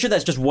 I'm pretty sure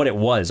that's just what it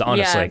was,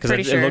 honestly, Yeah, because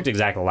pretty it sure. looked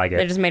exactly like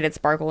They it. just made it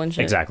sparkle and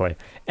shit. Exactly.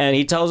 And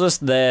he tells us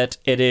that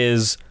it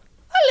is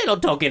a little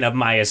token of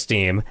my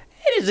esteem.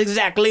 It is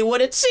exactly what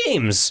it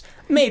seems.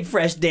 Made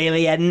fresh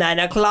daily at 9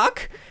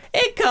 o'clock.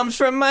 It comes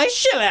from my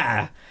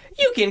shiller.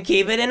 You can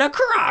keep it in a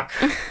crock.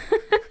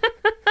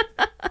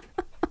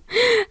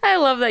 I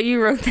love that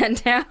you wrote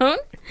that down.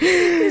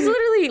 There's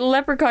literally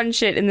leprechaun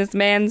shit in this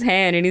man's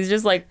hand, and he's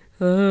just like,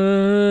 Yeah,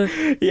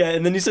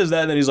 and then he says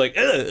that, and then he's like,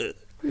 ugh.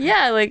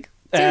 yeah, like,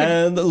 dude,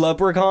 And the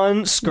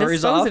leprechaun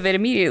scurries dispose off of it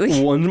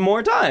immediately. one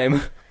more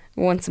time.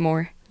 Once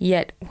more.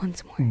 Yet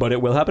once more. But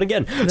it will happen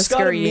again. Scott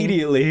scurrying.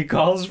 immediately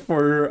calls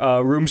for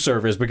room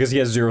service because he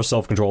has zero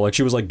self-control. Like,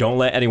 she was like, don't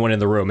let anyone in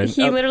the room. And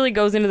He literally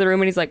goes into the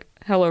room and he's like,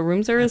 hello,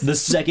 room service? the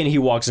second he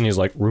walks in, he's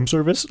like, room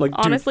service? Like,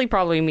 dude, Honestly,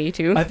 probably me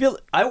too. I feel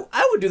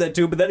I would do that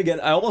too, but then again,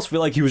 I almost feel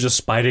like he was just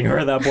spiting her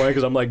at that point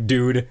because I'm like,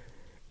 dude,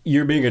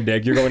 you're being a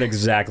dick. You're going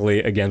exactly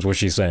against what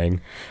she's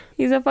saying.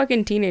 He's a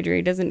fucking teenager.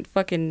 He doesn't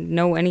fucking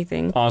know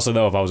anything. Honestly,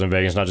 though, if I was in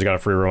Vegas and I just got a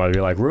free room, I'd be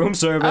like, room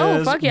service,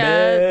 Oh, fuck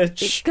yeah.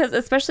 bitch. Because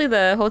especially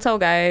the hotel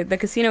guy, the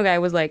casino guy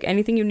was like,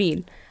 anything you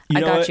need, You I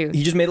know got what? you.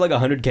 He just made like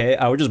 $100K.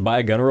 I would just buy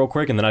a gun real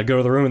quick, and then I'd go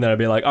to the room, and then I'd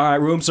be like, all right,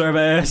 room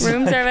service.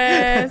 Room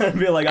service. I'd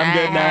be like, I'm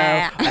good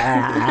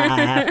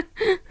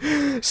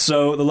now.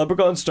 So the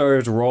leprechaun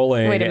starts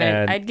rolling. Wait a minute.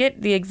 and I'd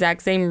get the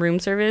exact same room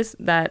service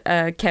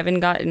that Kevin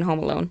got in Home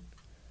Alone.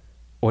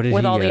 what did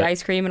With he all get? the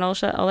ice cream and all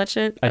that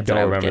shit. I That's don't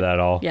what would remember get. that at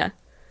all. Yeah.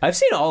 I've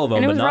seen all of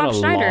them, And it but was not Rob a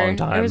Schneider. long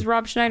time. It was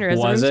Rob Schneider as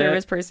Was the room it?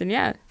 service person.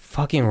 Yeah.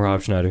 Fucking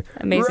Rob Schneider.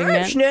 Amazing Rob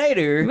man.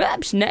 Schneider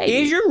Rob Schneider.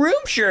 is your room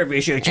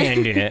service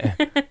attendant.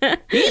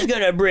 He's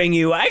gonna bring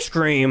you ice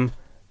cream,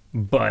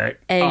 but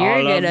and all you're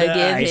of gonna the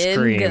give ice him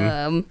cream.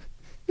 gum.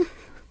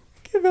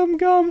 Give him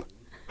gum.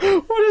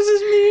 What does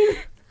this mean?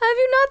 Have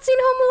you not seen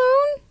Home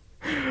Alone?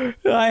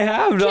 I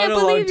have not Can't a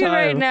long believe you time.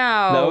 right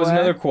now. That was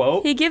another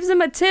quote. He gives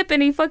him a tip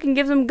and he fucking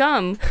gives him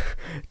gum.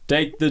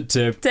 Take the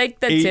tip.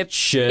 Take the Eat tip.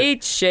 Shit.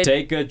 Eat shit.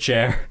 Take a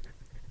chair.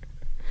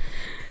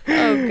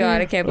 Oh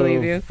god, I can't believe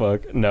Oh, you.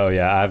 fuck. No,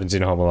 yeah, I haven't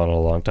seen Home Alone in a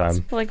long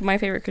time. Like my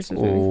favorite Christmas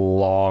movie.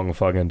 Long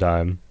fucking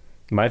time.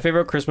 My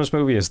favorite Christmas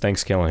movie is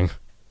Thanksgiving.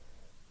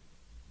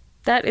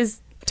 That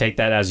is. Take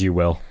that as you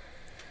will.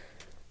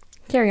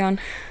 Carry on.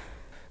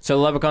 So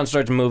the leprechaun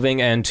starts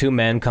moving, and two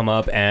men come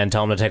up and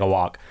tell him to take a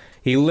walk.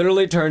 He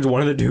literally turns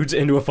one of the dudes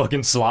into a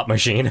fucking slot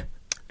machine.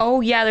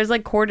 Oh, yeah, there's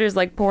like quarters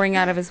like pouring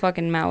out of his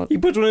fucking mouth. He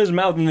puts one in his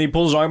mouth and then he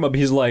pulls his arm up.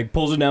 He's like,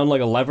 pulls it down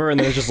like a lever and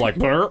then it's just like,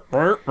 burr,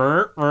 burr,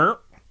 burr, burr.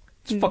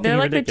 It's fucking They're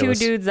like ridiculous.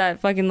 the two dudes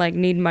that fucking like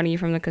need money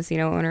from the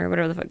casino owner or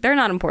whatever the fuck. They're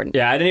not important.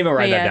 Yeah, I didn't even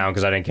write But that yeah. down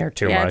because I didn't care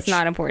too much. Yeah, it's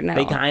not important at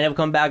They all. kind of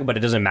come back, but it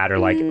doesn't matter,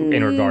 like,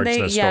 in regards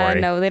to the story. Yeah,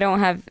 no, they don't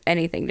have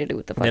anything to do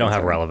with the fucking They don't have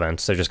story.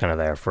 relevance. They're just kind of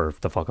there for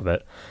the fuck of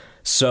it.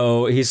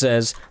 So he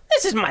says,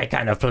 "This is my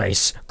kind of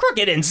place.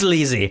 Crooked and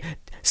sleazy.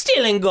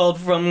 Stealing gold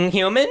from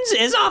humans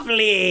is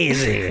awfully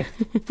easy."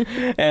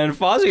 And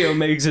Fazio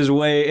makes his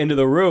way into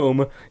the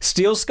room,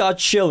 steals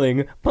Scott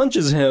Schilling,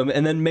 punches him,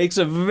 and then makes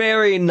a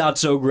very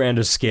not-so-grand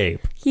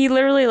escape. He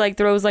literally like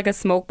throws like a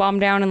smoke bomb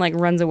down and like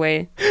runs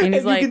away. And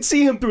he's And like, you can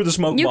see him through the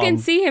smoke you bomb. can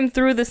see him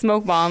through the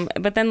smoke bomb,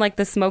 but then like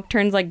the smoke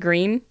turns like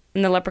green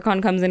and the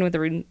leprechaun comes in with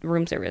the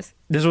room service.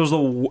 This was the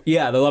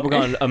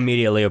leprechaun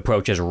immediately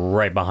approaches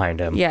right behind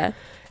him. Yeah.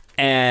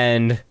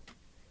 And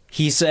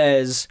he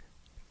says,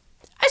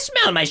 "I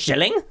smell my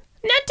shilling.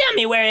 Now tell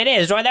me where it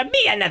is, or there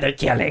be another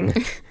killing."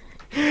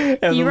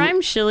 And You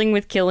rhyme shilling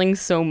with killing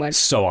so much.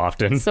 so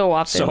often. So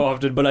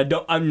often. But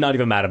I'm not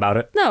even mad about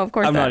it. No, of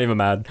course I'm not. not even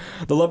mad.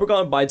 The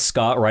leprechaun bites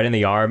Scott right in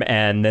the arm,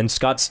 and then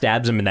Scott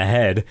stabs him in the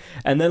head,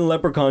 and then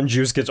leprechaun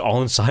juice gets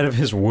all inside of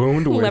his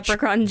wound, which...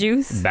 Leprechaun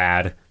juice.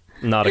 Bad.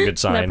 Not a good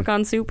sign.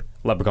 Leprechaun soup.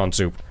 Leprechaun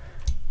soup.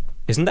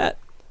 Isn't that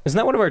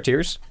one of our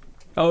tiers?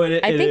 Oh,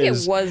 it I think it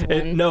is. was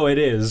one. No, it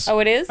is. Oh,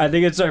 it is? I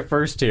think it's our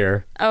first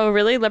tier. Oh,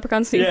 really?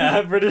 Leprechaun soup? Yeah,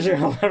 I'm pretty sure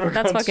Leprechaun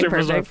That's fucking soup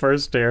was our perfect.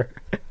 first tier.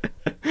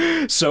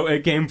 So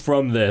it came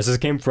from this.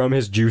 It came from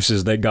his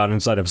juices that got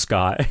inside of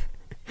Scott.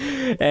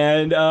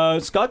 And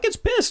Scott gets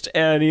pissed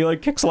and he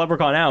like kicks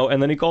Leprechaun out,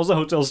 and then he calls the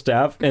hotel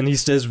staff and he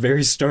says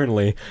very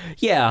sternly,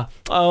 "Yeah,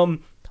 I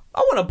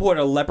want to put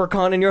a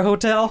leprechaun in your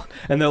hotel."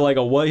 And they're like,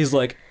 "A what?" He's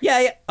like,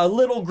 yeah, a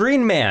little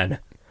green man.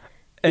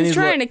 And He's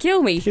trying like, to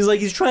kill me. He's like,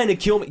 he's trying to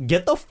kill me.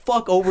 Get the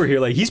fuck over here.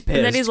 Like, he's pissed.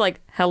 And then he's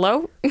like,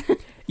 hello? Because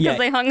Yeah.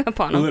 they hung up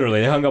on him.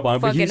 Literally, they hung up on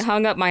him. But Fucking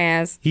hung up my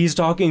ass. he's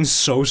talking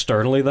so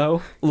sternly,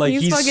 though. Like,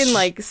 He's fucking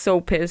like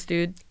so pissed,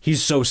 dude.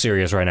 He's so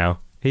serious right now.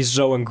 He's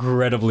so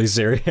incredibly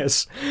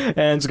serious.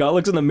 And Scott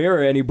looks in the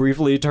mirror and he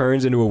briefly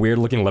turns into a weird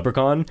looking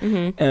leprechaun.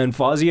 Mm-hmm. And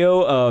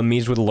Fazio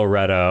meets with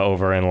Loretta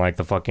over in like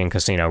the fucking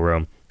casino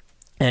room.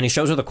 And he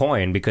shows her the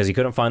coin because he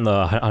couldn't find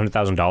the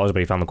 $100,000, but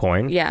he found the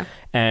coin. Yeah.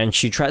 And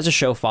she tries to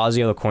show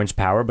Fazio the coin's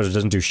power, but it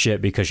doesn't do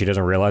shit because she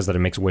doesn't realize that it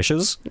makes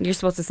wishes. You're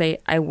supposed to say,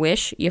 I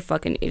wish, you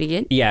fucking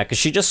idiot. Yeah, because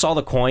she just saw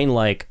the coin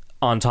like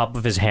on top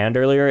of his hand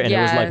earlier, and it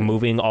was Yeah. like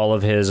moving all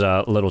of his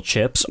little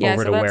chips Yeah,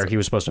 over so to that's- where he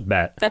was supposed to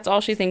bet. That's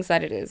all she thinks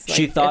that it is. Like,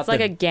 She thought it's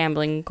like that- a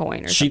gambling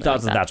coin or She something thought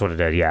like that that's what it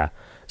did, yeah.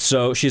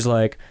 So she's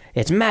like,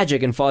 "It's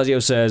magic," and Fazio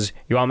says,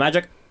 "You want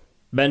magic?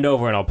 Bend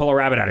over and I'll pull a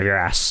rabbit out of your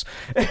ass."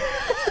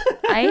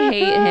 I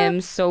hate him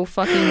so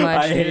fucking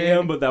much. I hate dude.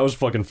 him, but that was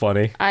fucking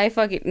funny.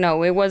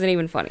 No, it wasn't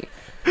even funny.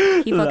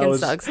 He fucking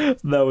sucks.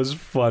 That was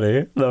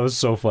funny. That was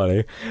so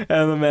funny.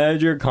 And the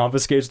manager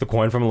confiscates the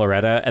coin from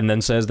Loretta and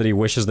then says that he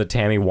wishes that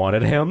Tammy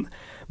wanted him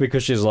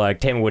because she's like,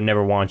 "Tammy would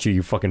never want you,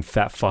 you fucking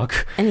fat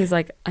fuck." And he's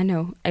like, I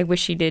know. I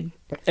wish she did.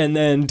 And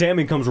then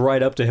Tammy comes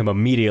right up to him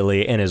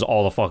immediately and is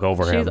all the fuck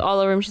over She's him. all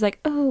over him. She's like,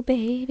 oh,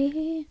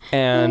 baby.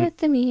 And Let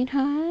the meat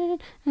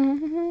hard.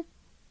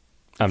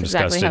 I'm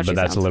exactly disgusted, how but she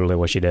that's sounds. literally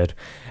what she did.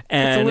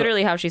 And That's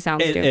literally how she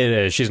sounds, It too.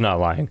 is. She's not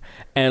lying.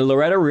 And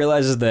Loretta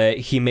realizes that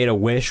he made a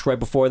wish right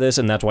before this,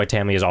 and that's why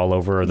Tammy is all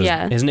over this.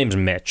 Yeah. His name's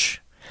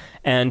Mitch.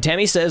 And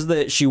Tammy says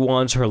that she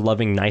wants her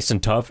loving nice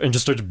and tough and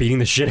just starts beating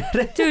the shit out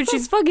of him. Dude,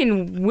 she's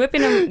fucking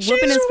whipping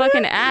his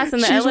fucking ass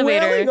in the She's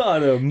elevator. wailing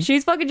on him.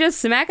 She's fucking just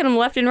smacking him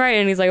left and right,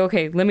 and he's like,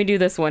 okay, let me do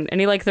this one.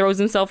 And he like throws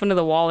himself into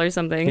the wall or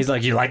something. He's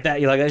like, "You like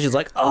that? You like that?" She's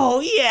like,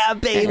 "Oh yeah,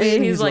 baby."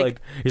 and he's like,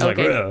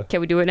 okay, "Ugh."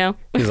 can we do it now?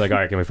 He's like, "All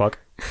right, can we fuck?"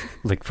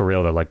 Like for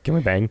real, they're like, "Can we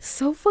bang?"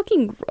 So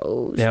fucking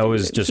gross. That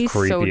was dude. just He's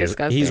creepy. So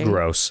disgusting. He's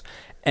gross.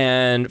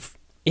 And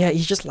yeah,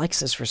 he just likes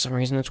this for some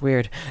reason. It's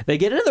weird. They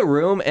get into the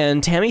room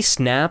and Tammy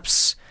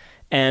snaps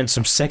and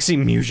some sexy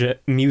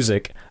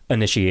music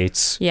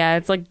initiates. Yeah,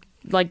 it's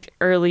like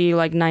early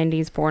like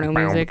 90s porno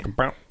music. It's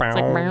like,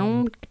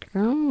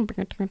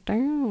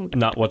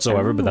 Not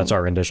whatsoever, but that's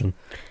our rendition.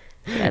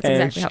 that's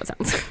And exactly how it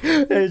sounds.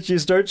 And she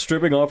starts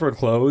stripping off her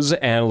clothes,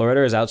 and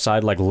Loretta is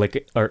outside, like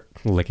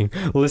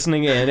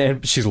listening in,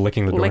 and she's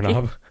licking the Licking.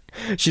 doorknob.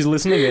 She's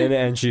listening in,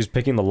 and she's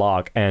picking the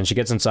lock, and she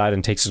gets inside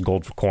and takes his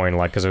gold coin,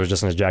 like, because it was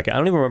just in his jacket. I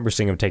don't even remember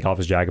seeing him take off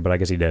his jacket, but I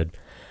guess he did.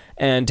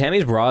 And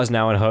Tammy's bra is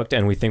now unhooked,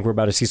 and we think we're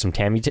about to see some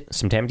Tammy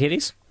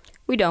titties.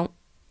 We don't,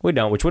 We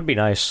don't, which would be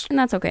nice. and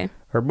that's okay.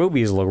 Her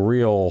boobies look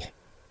real.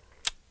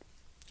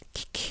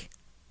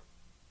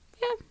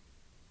 Yeah,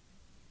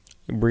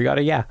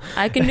 Brigada, yeah.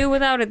 I can do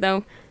without it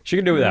though. She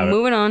can do without it.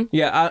 Moving on.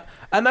 Yeah,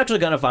 I'm actually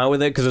kind of fine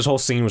with it because this whole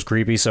scene was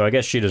creepy, so I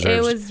guess she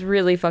deserves. It was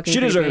really fucking. She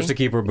creepy. deserves to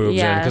keep her boobs in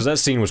Yeah. because that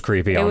scene was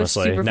creepy. It was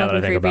Honestly, super now that I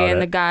fucking think creepy, about and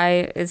it. the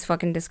guy is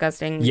fucking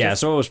disgusting. Yeah,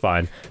 Just so it was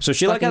fine. So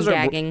she like has her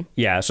fucking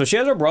gagging. so she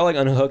has her bra like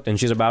unhooked and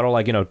she's about to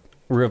like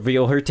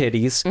reveal her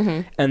titties,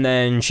 Mm-hmm. and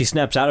then she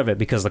snaps out of it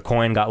because the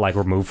coin got like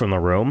removed from the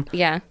room.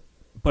 yeah.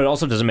 But it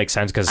also doesn't make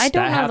sense because I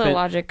don't that know the happened.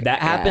 logic. That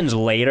Yeah. happens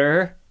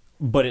later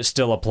but it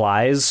still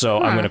applies. So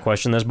I'm Huh. going to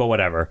question this, but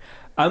whatever.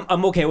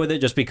 I'm okay with it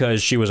just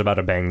because she was about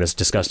to bang this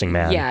disgusting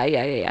man.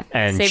 Yeah.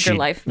 And Saved her she-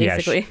 life, yeah,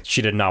 basically.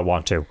 she did not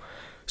want to. God,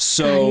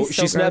 So he's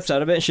so she snaps gross.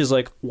 out of it and she's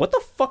like, what the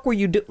fuck were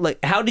you doing? Like,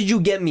 how did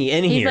you get me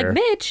in He's here? like,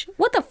 Mitch,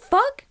 what the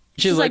fuck?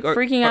 She's like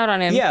freaking out on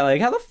him. Yeah,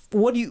 like, how the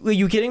what are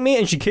you kidding me?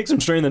 And she kicks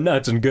him straight in the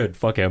nuts and good,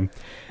 fuck him.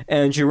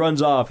 And she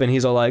runs off and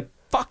he's all like,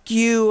 fuck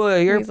you,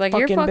 you're He's like,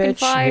 fucking "You're fucking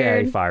bitch. Yeah,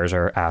 fired." he fires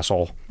her,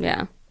 asshole.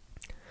 Yeah.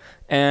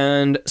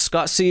 And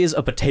Scott sees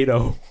a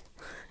potato.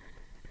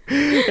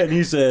 And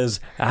he says,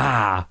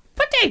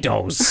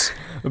 potatoes.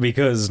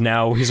 Because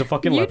now he's a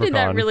fucking You leprechaun. did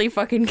that really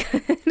fucking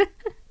good.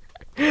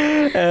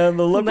 And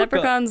the leprechaun...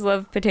 Leprechauns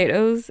love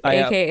potatoes,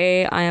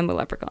 aka I am a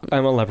leprechaun.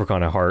 I'm a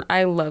leprechaun at heart.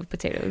 I love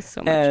potatoes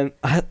so much. And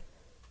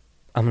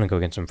I'm going to go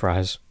get some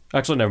fries.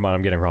 Actually, never mind.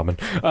 I'm getting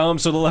ramen.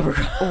 So the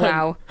leprechaun...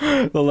 Wow.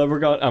 The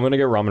leprechaun... I'm going to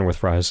get ramen with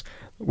fries.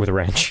 With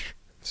ranch.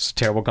 It's a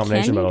terrible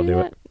combination, Can you but I'll do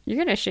that? it. You're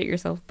gonna shit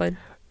yourself, bud.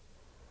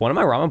 One of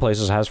my ramen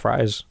places has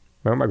fries.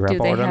 Remember my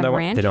grandpa they ordered have that one?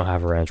 ranch? They don't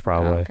have ranch,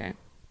 probably. Oh, okay.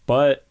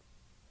 But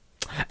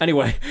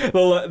anyway,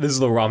 this is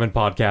the ramen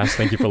podcast.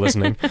 Thank you for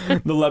listening.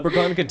 The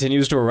leprechaun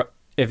continues to...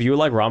 If you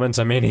like ramen,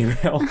 send me an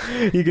email.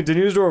 He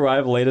continues to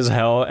arrive late as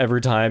hell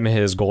every time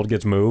his gold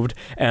gets moved.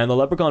 And the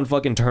leprechaun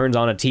fucking turns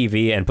on a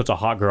TV and puts a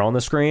hot girl on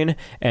the screen.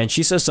 And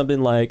she says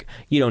something like,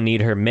 you don't need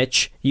her,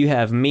 Mitch. You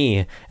have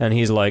me. And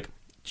he's like,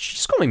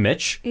 she's calling me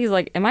Mitch. He's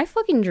like, am I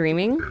fucking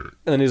dreaming?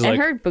 And he's And like,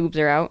 her boobs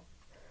are out.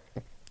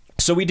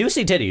 so we do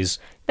see titties.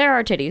 There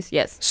are titties,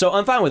 yes. So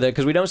I'm fine with it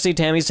because we don't see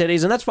Tammy's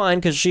titties. And that's fine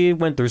because she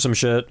went through some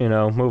shit,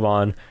 move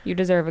on. You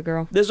deserve a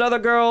girl. This other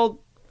girl...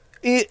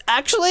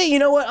 actually, you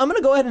know what? I'm going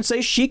to go ahead and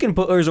say she can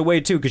put hers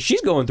away too because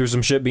she's going through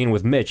some shit being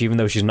with Mitch, even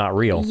though she's not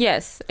real.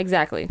 Yes,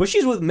 exactly. But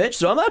she's with Mitch,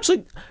 so I'm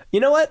actually... You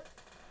know what?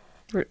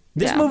 This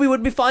Yeah. movie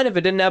would be fine if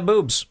it didn't have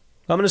boobs.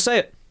 I'm going to say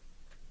it.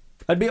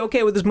 I'd be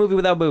okay with this movie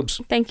without boobs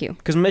Thank you.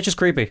 because Mitch is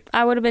creepy.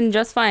 I would have been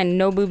just fine.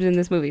 No boobs in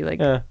this movie. Like,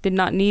 Yeah. did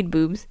not need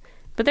boobs.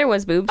 But there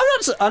was boobs.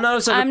 I'm not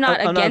upset, I'm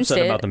not against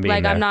upset it. about them being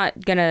Like, there. I'm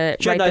not gonna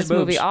She had write nice this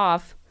movie boobs.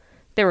 off.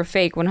 They were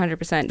fake,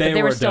 100%. They but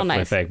they were were still definitely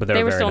nice. fake, but they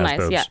were very still nice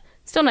boobs. Yeah,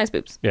 still nice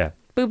boobs. Yeah.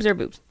 Boobs are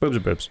boobs. Boobs are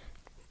boobs.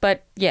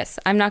 But yes,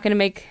 I'm not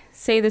gonna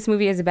say this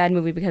movie is a bad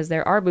movie because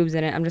there are boobs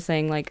in it. I'm just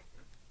saying, like,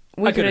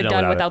 we I could have could've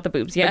done done without the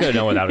boobs. I Yeah. could have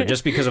done without it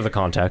just because of the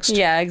context.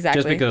 Yeah, exactly.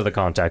 Just because of the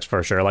context,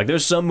 for sure. Like,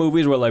 there's some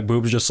movies where, like,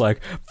 boobs just like,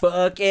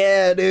 fuck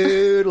yeah,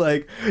 dude.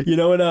 Like, in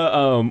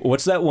a,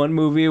 what's that one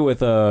movie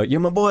with, You're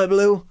My Boy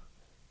Blue?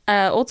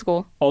 Old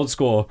school. Old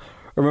School.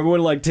 Remember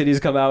when, like, titties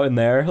come out in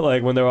there?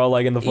 Like, when they're all,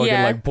 like, in the fucking,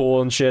 Yeah. like,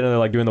 pool and shit, and they're,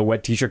 like, doing the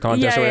wet t-shirt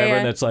contest or Yeah, whatever, yeah.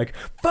 and it's like,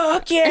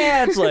 fuck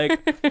yeah! It's like,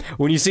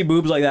 when you see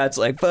boobs like that, it's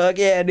like, fuck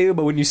yeah, dude.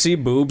 But when you see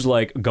boobs,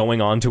 like, going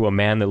on to a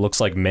man that looks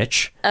like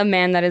Mitch, A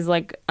man that is,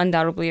 like,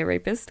 undoubtedly a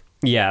rapist.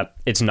 yeah,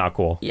 it's not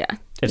cool. Yeah.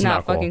 It's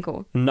not fucking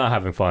cool. Not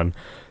having fun.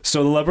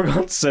 So the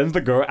leprechaun sends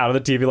the girl out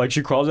of the TV. Like,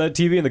 she crawls out of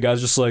the TV, and the guy's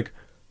just like,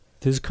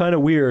 this is kind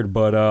of weird,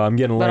 but I'm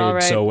getting But laid, all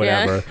right, so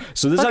whatever. yeah.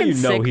 So this is how Fucking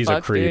you know sick he's a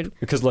fuck, creep. dude.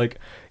 Because, like,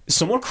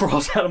 someone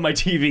crawls out of my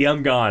TV,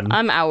 I'm gone.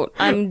 I'm out.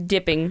 I'm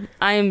dipping.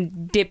 I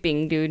am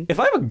dipping, dude. If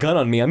I have a gun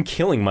on me, I'm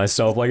killing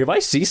myself. Like, if I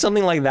see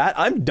something like that,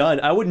 I'm done.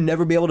 I would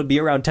never be able to be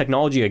around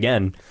technology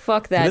again.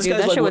 Fuck that, This dude.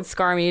 guy's That like, shit what- would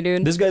scar me,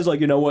 dude. This guy's like,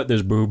 you know what?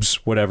 There's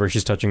boobs. Whatever.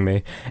 She's touching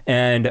me.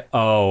 And,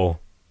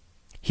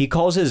 he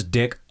calls his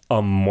dick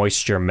a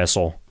moisture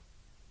missile.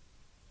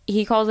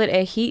 He calls it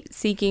a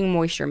heat-seeking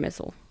moisture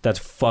missile. That's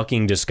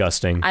fucking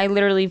disgusting. I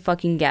literally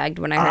fucking gagged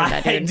when I heard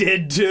that, I dude.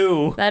 did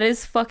too. That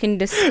is fucking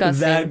disgusting.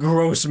 That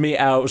grossed me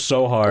out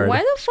so hard. Why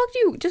the fuck do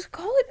you just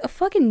call it a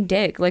fucking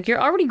dick? Like, you're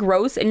already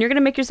gross, and you're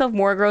gonna make yourself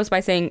more gross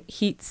by saying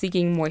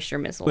heat-seeking moisture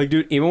missile. Like,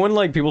 dude, even when,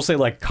 like, people say,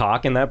 like,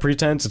 cock in that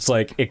pretense, it's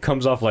like, it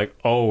comes off like,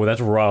 oh,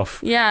 that's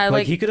rough. Yeah,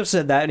 like- he could have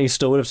said that and he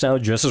still would have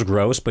sounded just as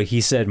gross, but he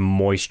said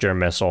moisture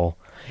missile.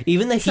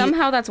 Even the heat,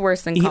 Somehow that's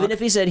worse than cock. even if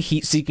he said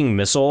heat-seeking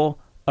missile,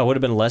 I would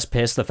have been less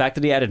pissed. The fact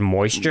that he added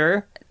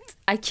moisture,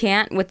 I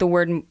can't with the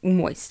word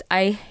moist.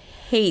 I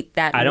hate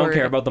that I don't word.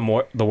 care about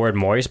the word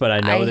moist, but I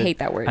know I that hate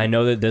that word. I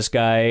know that this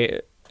guy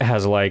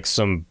has, like,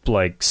 some,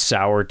 like,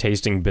 sour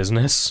tasting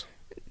business.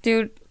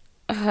 Dude,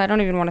 I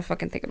don't even want to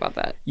fucking think about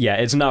that. Yeah,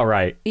 it's not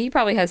right. He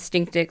probably has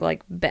stink dick,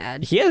 like,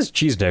 bad. He has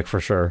cheese dick for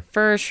sure.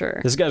 For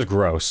sure. This guy's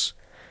gross.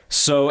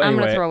 So I'm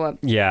anyway, gonna throw up.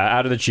 Yeah,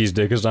 out of the cheese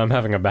dick because I'm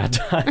having a bad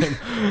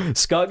time.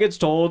 Scott gets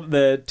told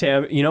that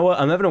Tam, you know what?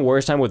 I'm having a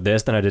worse time with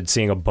this than I did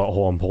seeing a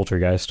butthole in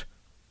Poltergeist.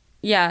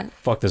 Yeah.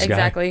 Fuck this guy.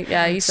 Exactly.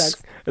 Yeah, he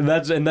sucks.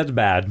 That's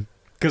bad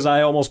because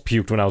I almost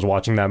puked when I was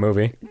watching that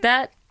movie.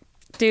 That,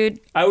 dude,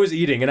 I was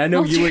eating, and I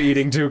know you were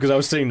eating too because I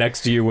was sitting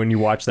next to you when you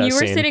watched that you were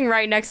scene. sitting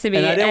right next to me,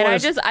 And I and, didn't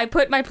I wanna I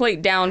put my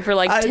plate down for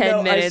like I 10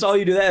 know, minutes. I saw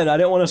you do that, and I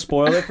didn't want to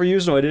spoil it for you,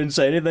 so I didn't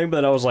say anything. But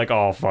then I was like,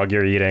 "Oh fuck,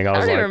 you're eating." I I was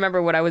don't like, even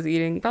remember what I was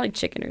eating. Probably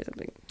chicken or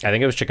something. I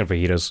think it was chicken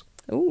fajitas.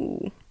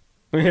 Ooh,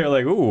 You're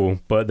like, "Ooh,"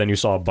 but then you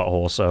saw a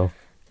butthole, so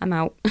I'm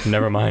out.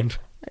 never mind.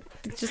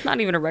 It's just not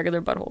even a regular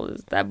butthole.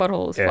 That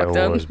butthole is It fucked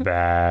up. was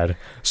bad.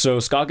 So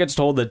Scott gets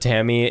told that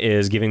Tammy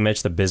is giving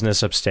Mitch the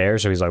business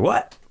upstairs, so he's like,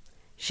 "What?"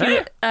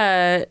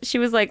 She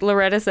was like,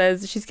 Loretta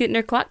says she's getting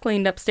her clock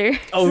cleaned upstairs.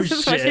 Oh,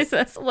 That's what she shit.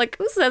 says. I'm like,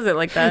 who says it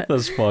like that?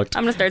 That's fucked.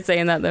 I'm gonna start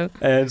saying that though.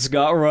 And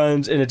Scott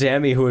runs into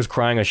Tammy, who is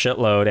crying a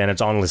shitload, and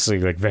it's honestly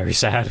like very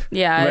sad.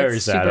 Yeah, very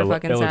it's sad. super It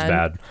fucking looks sad.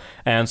 bad.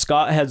 And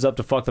Scott heads up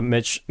to fuck the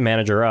Mitch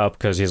manager up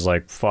because he's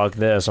like, "Fuck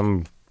this!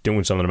 I'm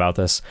doing something about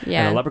this."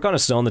 Yeah. And the leprechaun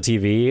is still on the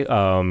TV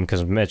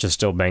because Mitch is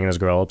still banging this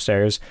girl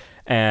upstairs,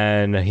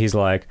 and he's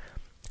like,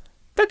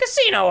 "The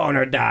casino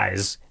owner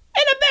dies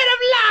in a bed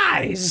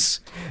of lies."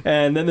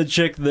 And then the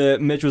chick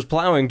that Mitch was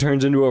plowing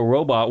turns into a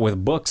robot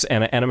with books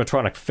and an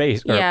animatronic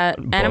face. Yeah,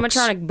 books.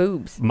 animatronic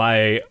boobs.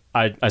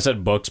 I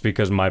said books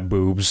because my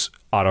boobs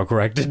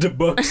autocorrected to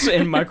books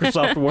in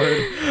Microsoft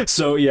Word.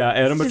 So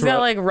yeah, She's got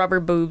like rubber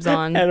boobs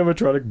on.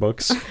 animatronic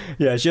books.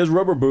 Yeah, she has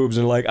rubber boobs,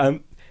 and like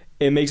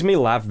it makes me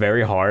laugh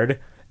very hard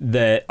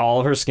that all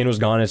of her skin was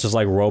gone. It's just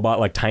like robot,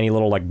 like tiny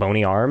little like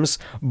bony arms,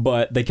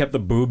 but they kept the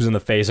boobs in the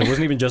face. It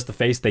wasn't even just the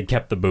face; they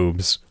kept the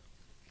boobs.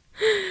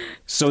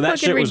 So that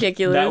Fucking shit was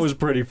ridiculous. that was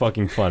pretty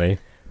fucking funny.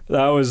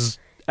 That was.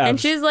 And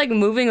she's like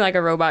moving like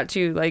a robot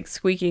too, like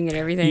squeaking and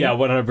everything. Yeah,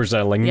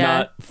 100%. Like, Yeah.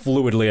 not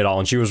fluidly at all.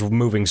 And she was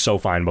moving so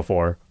fine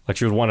before. Like,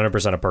 she was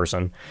 100% a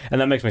person.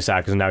 And that makes me sad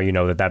because now you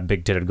know that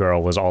big-titted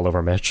girl was all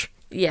over Mitch.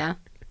 Yeah.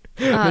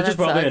 Mitch is that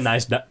probably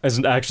sucks.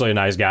 is actually a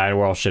nice guy, and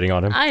we're all shitting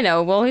on him. I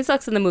know. Well, he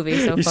sucks in the movie,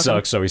 so He fuck him.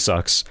 sucks, so he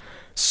sucks.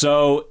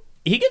 So,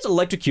 he gets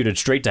electrocuted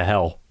straight to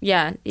hell.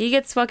 Yeah, he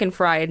gets fucking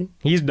fried.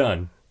 He's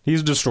done.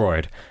 He's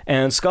destroyed.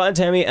 And Scott and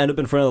Tammy end up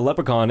in front of the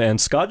leprechaun,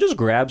 and Scott just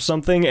grabs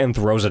something and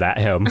throws it at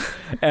him.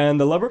 And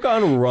the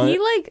leprechaun runs. He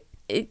like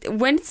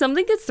when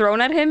something gets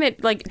thrown at him,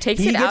 it like takes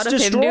He it out gets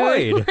of him.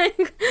 Dude. destroyed.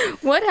 Like,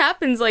 what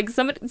happens? Like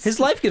somebody, His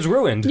life gets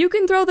ruined. you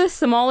can throw the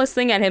smallest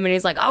thing at him, and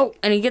he's like, oh,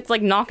 and he gets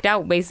like knocked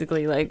out.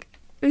 Basically, like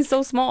he's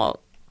so small.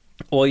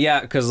 Well,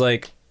 yeah, because,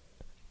 like,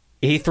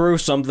 he threw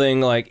something,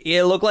 like,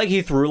 it looked like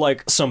he threw,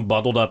 like, some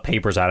bundled up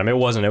papers at him. It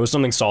wasn't. It was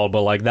something solid,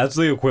 but, like, that's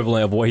the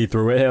equivalent of what he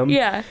threw at him.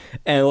 Yeah.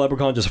 And the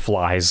leprechaun just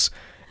flies.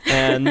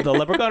 And the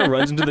leprechaun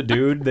runs into the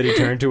dude that he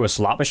turned to a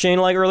slot machine,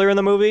 like, earlier in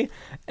the movie.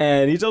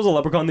 And he tells the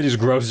leprechaun that he's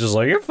gross. He's just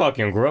like, you're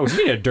fucking gross.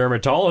 You need a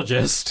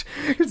dermatologist.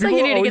 It's like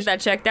you need to get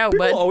that checked out,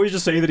 People but always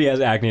just say that he has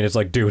acne, and it's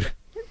like, dude,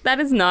 that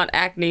is not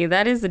acne.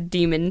 That is a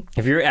demon.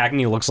 if your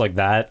acne looks like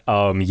that,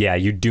 yeah,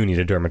 you do need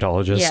a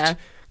dermatologist. Yeah.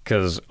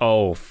 Because,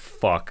 oh,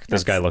 fuck,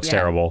 this guy looks yeah.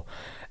 terrible.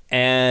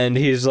 And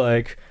he's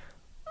like,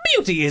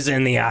 beauty is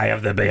in the eye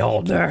of the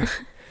beholder.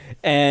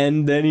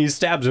 And then he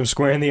stabs him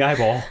square in the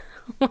eyeball.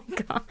 Oh my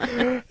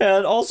god.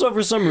 And also,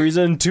 for some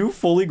reason, two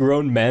fully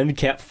grown men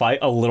can't fight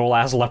a little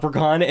ass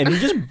leprechaun, and he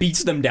just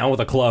beats them down with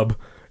a club.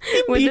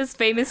 With this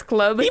famous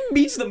club, He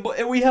beats them,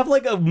 and we have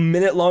like a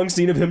minute-long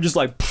scene of him just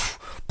like,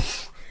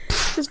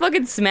 just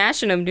fucking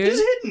smashing him, dude.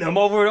 just hitting them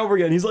over and over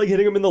again. He's like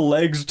hitting them in the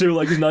legs too.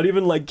 Like, he's not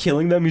even like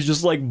killing them. He's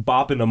just like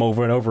bopping them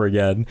over and over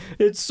again.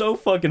 It's so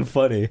fucking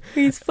funny.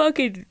 He's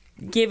fucking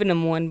giving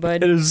him one,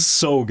 bud. It is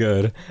so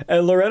good.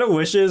 And Loretta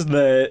wishes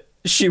that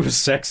she was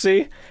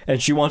sexy,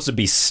 and she wants to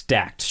be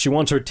stacked. She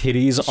wants her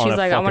titties on a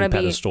like, I want fucking to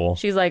pedestal.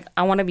 She's like,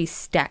 I want to be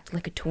stacked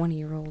like a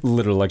 20-year-old.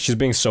 Literally, like, she's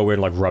being so weird,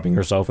 like rubbing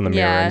herself in the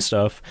mirror Yeah. and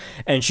stuff.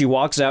 And she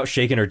walks out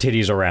shaking her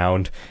titties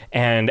around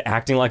and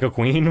acting like a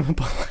queen.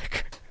 But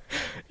like,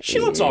 she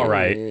looks all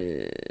right.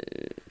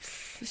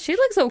 She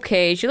looks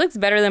okay. She looks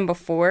better than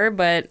before,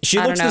 but She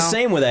I looks don't know. the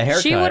same with a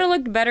haircut. She would have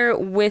looked better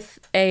with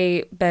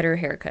a better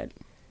haircut,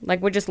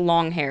 like with just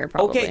long hair,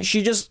 probably. Okay,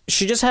 she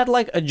just had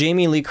like a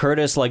Jamie Lee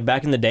Curtis like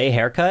back in the day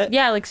haircut.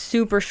 Yeah, like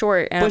super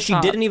short. And But up she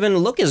top. didn't even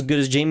look as good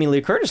as Jamie Lee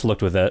Curtis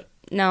looked with it.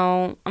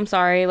 No, I'm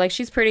sorry. Like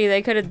she's pretty.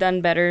 They could have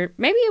done better.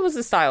 Maybe it was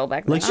the style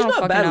back then. Like, I she's don't not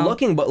fucking bad know.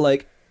 looking, but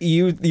like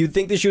you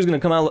think that she was gonna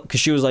come out because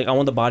she was like, I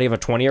want the body of a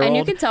 20-year-old. And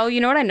you could tell. You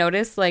know what I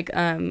noticed? Like,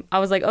 I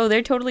was like, oh,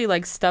 they totally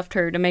like stuffed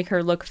her to make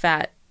her look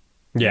fat.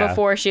 Yeah.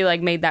 Before she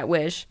like made that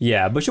wish.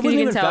 Yeah, but she 'Cause wasn't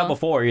you even can fat tell.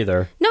 before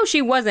either. No,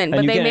 she wasn't. But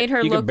And they you made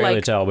her you look could barely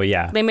like tell, but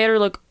yeah. they made her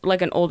look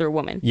like an older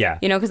woman. Yeah.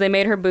 You know, because they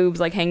made her boobs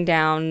like hang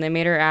down. They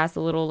made her ass a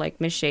little like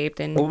misshaped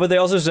and. Well, but they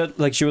also said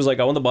like she was like,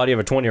 I want the body of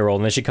a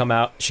 20-year-old, and then she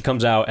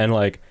comes out and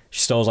like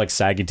she still has like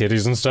saggy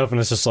titties and stuff, and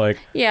it's just like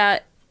Yeah.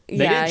 they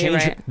Yeah, didn't you're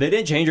change right. they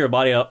didn't change her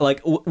body up. Like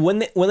when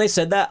they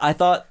said that, I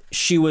thought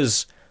she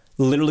was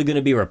literally going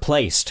to be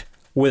replaced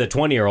with a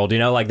 20-year-old, you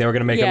know, like they were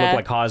going to make her Yeah. look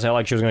like hot as hell,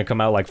 like she was going to come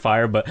out like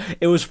fire, but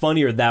it was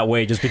funnier that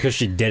way just because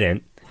she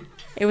didn't.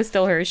 It was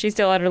still her. She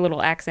still had her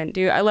little accent,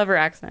 dude. I love her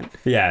accent.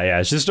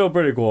 Yeah, she's still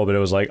pretty cool, but it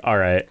was like, all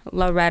right.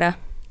 Loretta.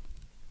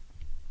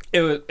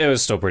 It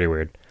was still pretty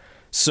weird.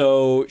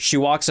 So she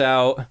walks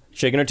out,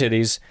 shaking her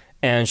titties,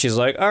 and she's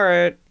like, all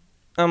right,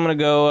 I'm going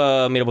to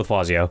go meet up with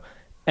Fazio.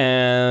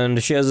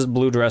 And she has this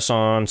blue dress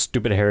on,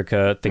 stupid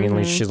haircut, thinking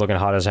like she's looking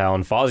hot as hell.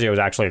 And Fazio is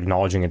actually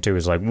acknowledging it too.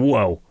 He's like,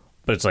 whoa.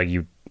 But it's like,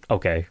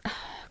 okay.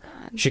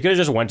 She could have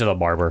just went to the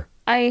barber.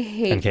 I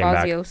hate And came back.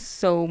 Fazio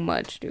so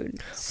much,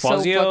 dude.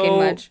 Fazio, So fucking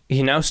much.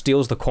 he now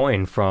steals the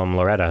coin from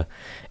Loretta.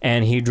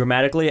 And he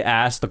dramatically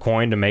asks the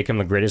coin to make him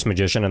the greatest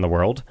magician in the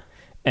world.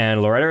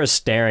 And Loretta is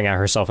staring at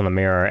herself in the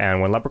mirror.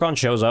 And when Leprechaun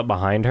shows up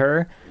behind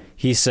her,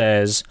 he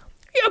says,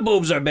 your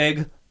boobs are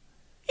big.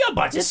 Your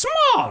butt is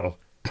small.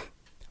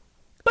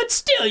 but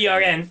still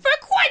you're in for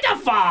quite a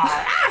fall.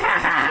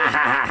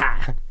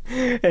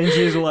 And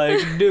she's like,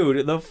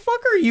 dude, the fuck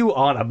are you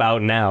on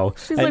about now?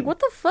 She's like, what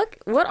the fuck?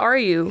 What are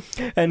you?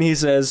 And he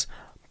says,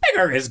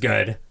 bigger is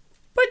good,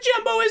 but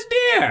jumbo is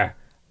dear.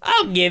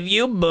 I'll give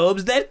you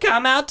boobs that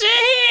come out to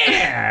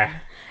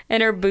here.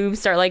 And her boobs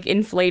start like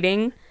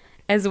inflating,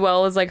 as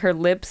well as like her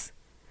lips.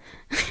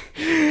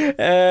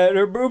 And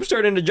her boobs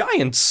turn into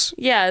giants.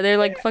 Yeah, they're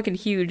like fucking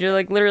huge. They're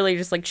like literally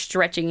just like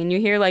stretching, and you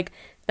hear like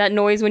that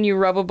noise when you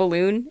rub a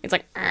balloon. It's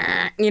like,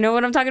 you know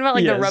what I'm talking about?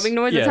 Like the Yes, rubbing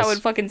noise. That's how yes.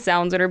 it fucking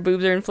sounds when her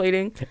boobs are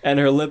inflating. And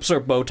her lips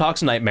are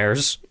Botox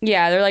nightmares.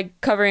 Yeah, they're like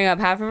covering up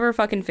half of her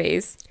fucking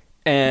face.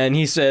 And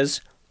he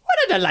says, what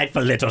a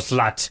delightful little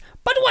slut.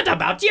 But what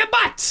about your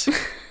butt?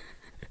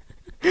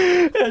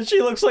 And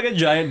she looks like a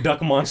giant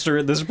duck monster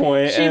at this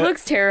point. She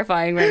looks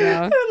terrifying right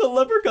now. And the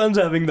leprechaun's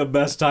having the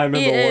best time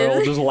in the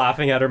world, just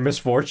laughing at her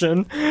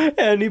misfortune.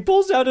 And he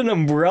pulls out an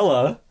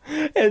umbrella,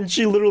 and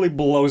she literally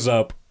blows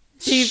up.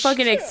 She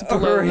fucking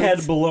explodes. Her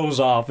head blows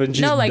off, and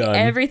she's No, like done.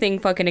 everything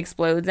fucking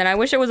explodes. And I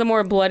wish it was a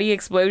more bloody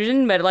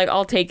explosion, but like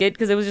I'll take it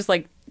because it was just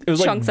like It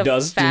was chunks like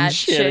dust of fat and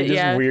shit, and just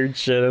yeah. weird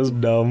shit. It was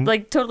dumb.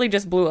 Like totally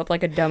just blew up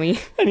like a dummy.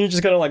 And he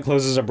just kind of like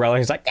closes his umbrella, and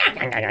he's like,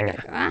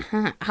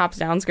 Hops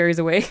down, scurries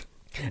away.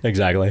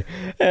 exactly.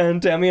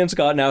 And Tammy and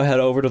Scott now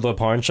head over to the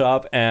pawn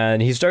shop,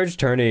 and he starts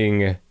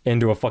turning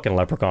into a fucking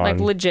leprechaun.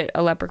 Like legit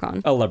a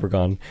leprechaun. A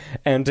leprechaun.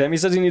 And Tammy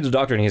says he needs a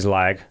doctor, and he's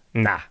like,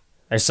 nah,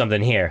 there's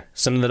something here.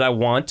 Something that I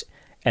want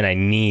and I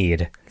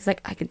need. He's like,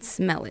 I can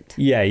smell it.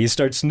 Yeah, he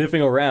starts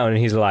sniffing around, and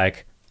he's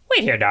like,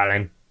 wait here,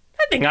 darling.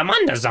 I think I'm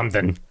onto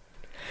something.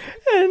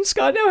 And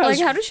Scott now has...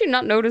 Like, how does she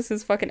not notice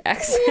his fucking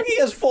accent? He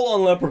has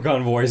full-on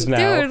leprechaun voice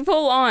now. Dude,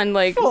 full on.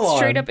 Like, Full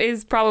straight on. up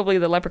is probably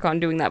the leprechaun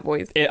doing that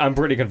voice. I'm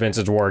pretty convinced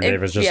it's Warren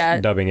Davis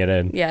just dubbing it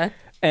in. Yeah.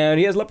 And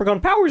he has leprechaun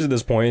powers at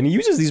this point, and he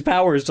uses these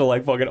powers to,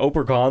 like, fucking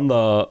opricon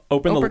the...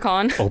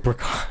 Opricon.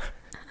 Opricon.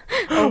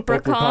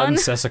 Opricon.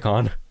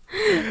 Sessicon.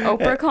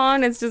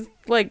 Opricon is just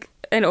like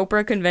an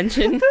Oprah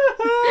convention.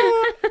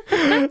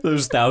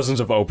 There's thousands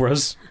of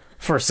Oprahs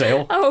for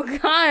sale. Oh,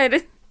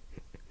 God.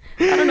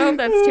 I don't know if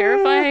that's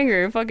terrifying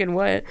or fucking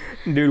what.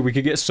 Dude, we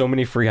could get so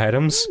many free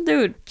items.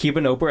 Dude. Keep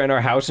an Oprah in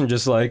our house and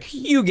just like,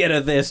 you get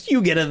a this,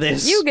 you get a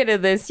this. You get a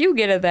this, you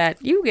get a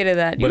that, you get a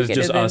that, you But it's get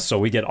just a this. us, so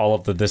we get all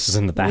of the thises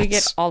and the that's. We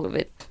get all of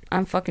it.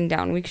 I'm fucking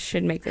down. We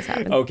should make this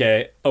happen.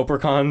 Okay,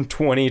 OprahCon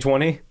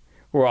 2020,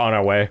 we're on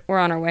our way. We're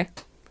on our way.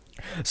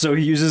 So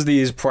he uses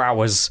these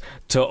prowess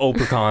to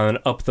OprahCon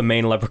up the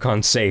main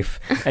leprechaun safe,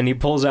 and he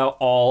pulls out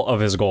all of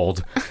his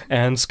gold.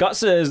 And Scott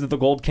says that the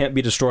gold can't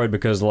be destroyed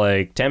because,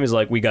 like, Tammy's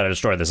like, we gotta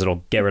destroy this.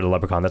 It'll get rid of the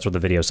leprechaun. That's what the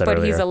video said But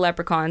earlier. he's a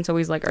leprechaun, so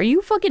he's like, are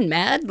you fucking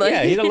mad? Like,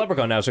 Yeah, he's a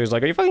leprechaun now, so he's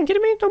like, are you fucking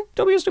kidding me?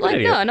 Don't be a stupid like,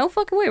 idiot. no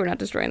fucking way. We're not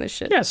destroying this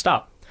shit. Yeah,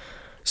 stop.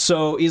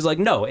 So he's like,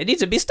 no, it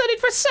needs to be studied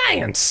for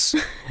science.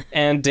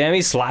 And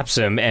Tammy slaps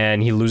him,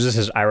 and he loses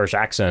his Irish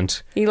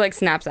accent. He, like,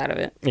 snaps out of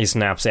it. He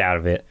snaps out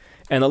of it.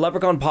 And the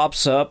leprechaun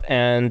pops up,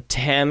 and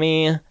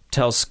Tammy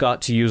tells Scott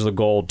to use the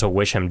gold to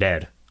wish him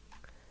dead.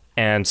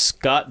 And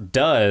Scott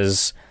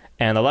does,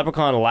 and the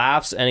leprechaun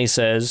laughs, and he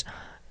says,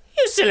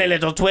 you silly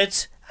little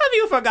twit, have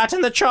you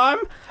forgotten the charm?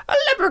 A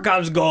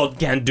leprechaun's gold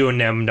can't do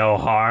him no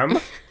harm.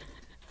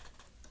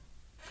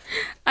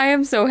 I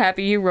am so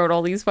happy you wrote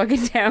all these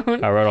fucking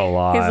down. I wrote a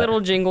lot. His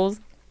little jingles.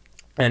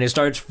 And he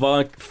starts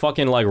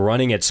fucking, like,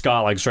 running at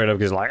Scott, like, straight up.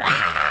 He's like,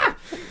 ah!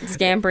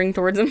 Scampering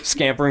towards him.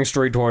 Scampering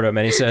straight toward him,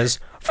 and he says,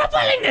 for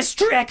pulling this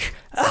trick,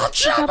 I'll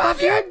chop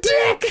off your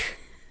dick!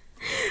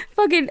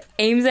 Fucking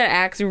aims an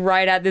axe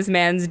right at this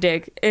man's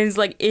dick. And is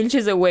like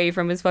inches away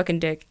from his fucking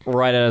dick.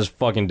 Right at his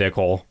fucking dick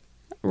hole.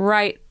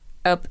 Right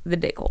up the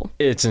dick hole.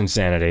 It's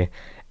insanity.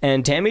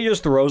 And Tammy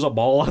just throws a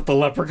ball at the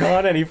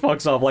leprechaun, and he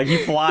fucks off. Like, he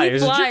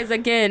flies. He flies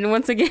again,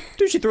 once again.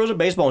 Dude, she throws a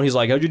baseball, and he's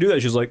like, how'd you do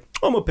that? She's like,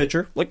 I'm a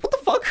pitcher. Like, what the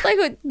fuck?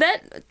 Like,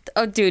 that...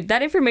 Oh, dude,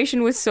 that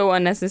information was so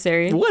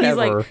unnecessary.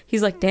 Whatever.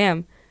 He's like,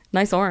 damn,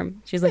 nice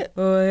arm. She's like,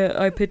 oh,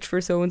 I pitched for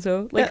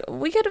so-and-so. Like,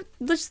 we gotta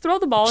just throw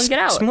the ball and get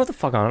out. What the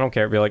fuck on? I don't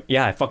care. Be like,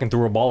 yeah, I fucking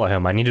threw a ball at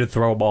him. I needed to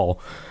throw a ball.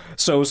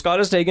 So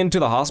Scott is taken to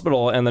the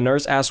hospital, and the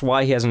nurse asks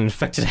why he has an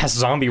infected-ass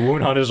zombie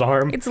wound on his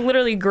arm. It's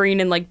literally green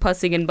and, like,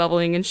 pussing and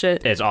bubbling and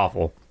shit. It's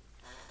awful.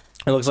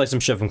 It looks like some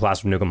shit from Class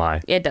from Nukem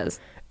High. It does.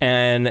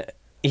 And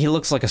he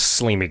looks like a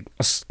slimy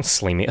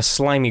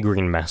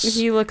green mess.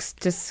 He looks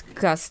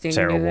disgusting,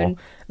 Terrible. dude.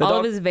 The All doc-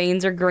 of his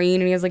veins are green,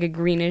 and he has, like, a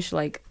greenish,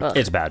 like... Ugh.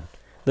 It's bad.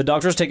 The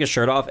doctors take his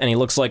shirt off, and he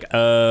looks like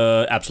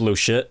absolute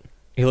shit.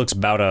 He looks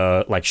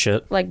about like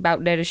shit. Like,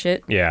 about dead as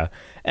shit. Yeah.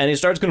 And he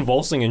starts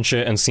convulsing and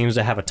shit and seems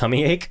to have a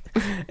tummy ache.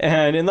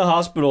 And in the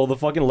hospital, the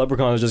fucking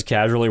leprechaun is just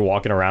casually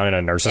walking around in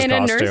a nurse's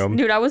costume.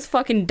 Dude, I was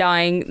fucking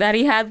dying that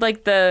he had,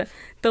 like, the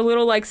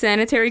little, like,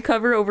 sanitary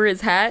cover over his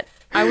hat.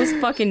 I was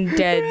fucking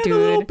dead, The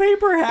little dude.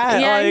 paper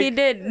hat. Yeah, like, he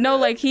did. No,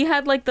 like, he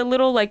had, like, the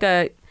little, like,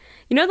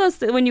 you know those,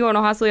 when you go in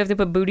a hospital, you have to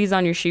put booties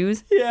on your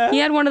shoes? Yeah. He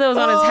had one of those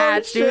on his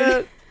hats, dude.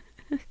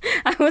 shit.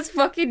 I was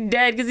fucking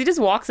dead because he just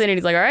walks in and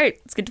he's like, all right,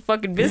 let's get to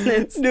fucking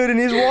business. Dude, and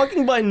he's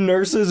walking by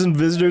nurses and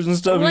visitors and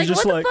stuff. Like, He's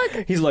just what the like,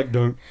 fuck? he's like,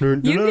 dun,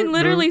 dun, You dun, can dun,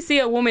 literally dun. see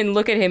a woman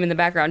look at him in the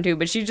background too,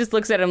 but she just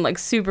looks at him like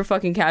super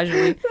fucking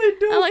casually.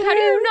 don't I'm like, how do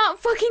care. you not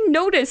fucking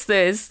notice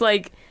this?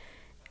 Like,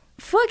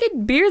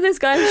 fucking beer this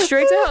guy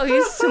straight to hell.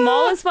 He's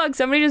small as fuck.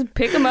 Somebody just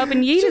pick him up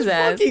and yeet his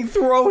ass. Fucking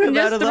throw him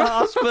Just out of the throw-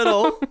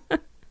 hospital.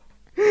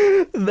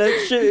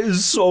 That shit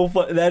is so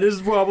fun. That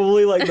is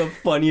probably like the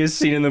funniest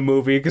scene in the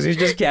movie because he's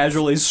just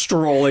casually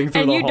strolling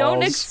through And the you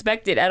don't halls.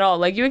 expect it at all.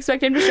 Like, you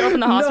expect him to show up in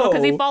the hospital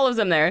because he No. follows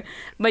them there.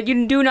 But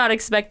you do not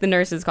expect the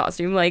nurse's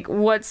costume, like,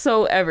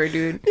 whatsoever,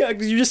 dude. Yeah,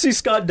 because you just see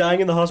Scott dying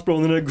in the hospital,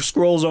 and then it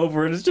scrolls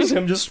over, and it's just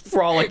him just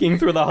frolicking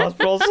through the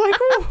hospital. It's like,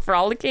 oh,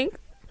 Frolicking.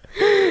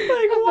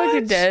 like I'm what?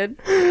 fucking dead.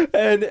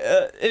 And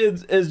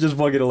it's just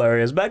fucking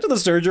hilarious. Back to the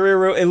surgery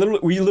room.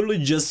 We literally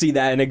just see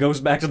that, and it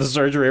goes back to the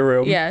surgery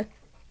room. Yeah.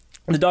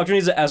 The doctor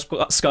needs to ask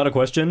Scott a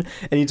question,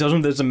 and he tells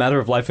him that it's a matter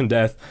of life and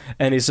death.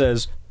 And he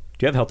says,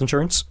 "Do you have health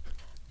insurance?"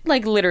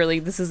 Like, literally,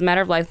 this is a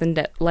matter of life and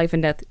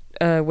death.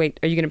 Wait,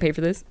 are you going to pay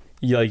for this?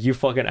 Yeah, like, you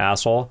fucking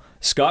asshole.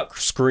 Scott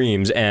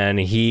screams, and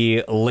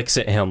he licks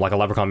at him like a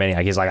leprechaun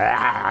maniac. He's like,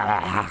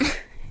 ah.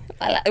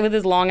 With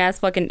his long-ass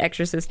fucking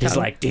exorcist tongue. He's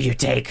like, "Do you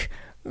take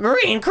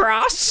Green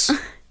Cross?"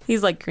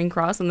 He's like, Green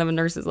Cross, and then the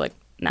nurse is like,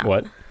 nah.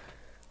 What?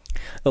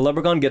 The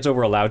leprechaun gets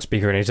over a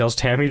loudspeaker and he tells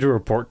Tammy to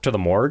report to the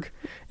morgue.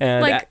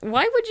 And Like,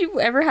 why would you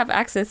ever have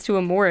access to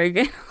a morgue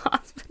in a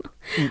hospital?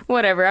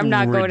 Whatever, I'm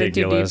not going into too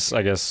deep. ridiculous,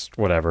 I guess,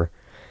 whatever.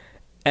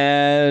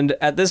 And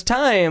at this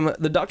time,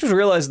 the doctors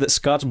realize that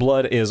Scott's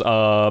blood is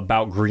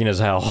about green as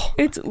hell.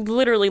 It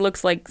literally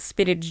looks like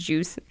spinach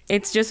juice.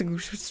 It's just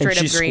And straight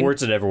she up green.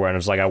 squirts it everywhere, and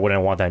it's like, I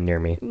wouldn't want that near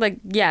me. Like,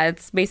 yeah,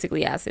 it's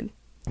basically acid.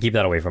 Keep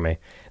that away from me.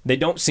 They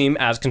don't seem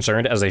as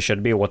concerned as they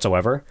should be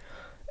whatsoever.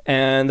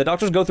 And the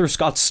doctors go through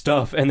Scott's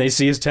stuff, and they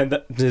see his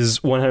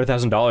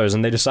 $100,000,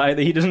 and they decide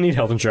that he doesn't need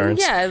health insurance.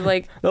 Yeah,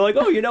 like, They're like,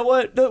 oh, you know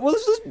what? Well,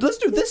 let's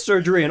do this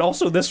surgery and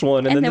also this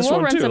one, and then this we'll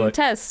one run too. some Like,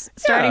 tests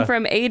starting yeah.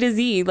 from A to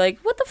Z. Like,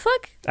 what the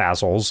fuck?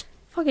 assholes.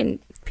 Fucking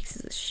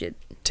pieces of shit.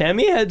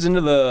 Tammy heads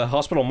into the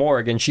hospital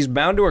morgue, and she's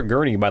bound to her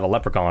gurney by the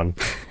leprechaun.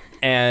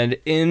 And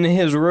in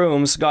his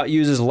room, Scott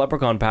uses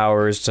leprechaun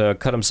powers to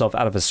cut himself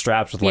out of his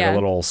straps with like Yeah. a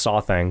little saw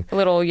thing. A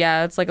little,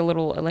 yeah, it's like a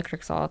little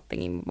electric saw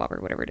thingy,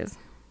 whatever it is.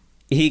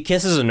 He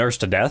kisses a nurse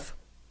to death.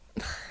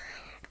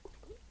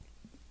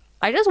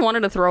 I just wanted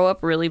to throw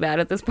up really bad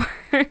at this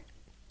part.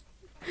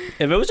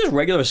 If it was just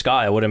regular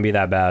Scott, it wouldn't be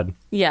that bad.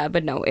 Yeah,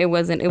 but no, it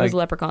wasn't. It was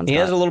Like, Leprechaun He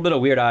has a Scott. little bit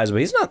of weird eyes, but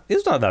he's not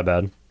that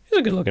bad. He's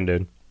a good looking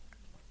dude.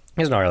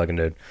 He's an alright looking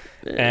dude.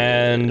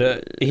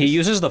 And he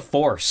uses the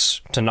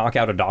Force to knock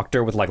out a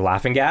doctor with like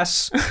laughing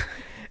gas.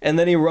 And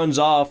then he runs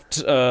off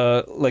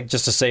like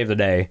just to save the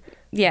day.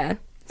 Yeah,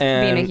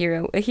 And-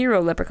 being a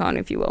hero leprechaun,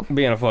 if you will.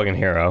 Being a fucking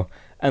hero.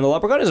 And the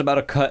leprechaun is about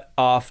to cut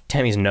off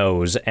Tammy's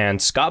nose,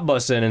 and Scott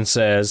busts in and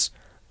says,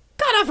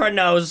 "Cut off her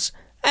nose,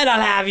 and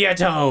I'll have your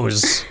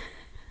toes."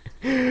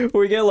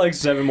 We get like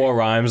 7 more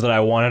rhymes that I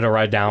wanted to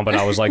write down, but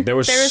I was like,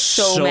 There's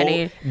so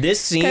many.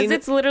 This Because scene,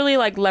 it's literally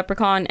like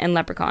leprechaun and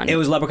leprechaun. it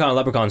was leprechaun and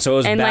leprechaun, so it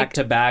was And, back like-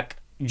 to back,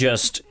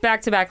 just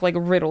back to back like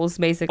riddles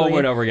basically over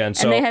and over again.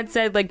 So and they had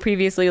said like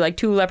previously like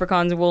 2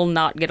 leprechauns will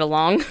not get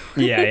along.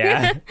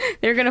 yeah.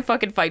 They're gonna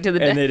fucking fight to the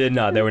And death. they did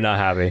not. They were not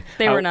happy.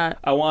 They were not.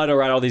 I wanted to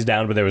write all these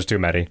down, but there was too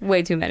many.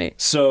 Way too many.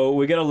 So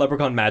we get a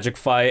leprechaun magic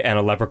fight and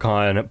a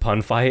leprechaun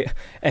pun fight,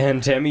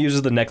 and Tammy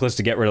uses the necklace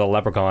to get rid of the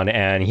leprechaun,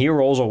 and he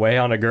rolls away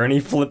on a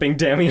gurney, flipping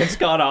Tammy and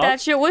Scott off. That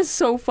shit was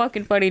so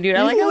fucking funny, dude.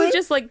 I like how he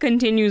just like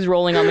continues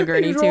rolling on the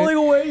gurney He's too. rolling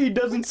away. He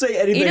doesn't say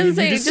anything. He doesn't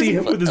say you just see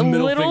him with his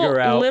middle finger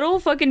out. little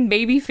fucking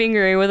baby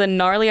finger with a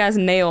gnarly ass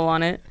nail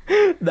on it.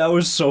 That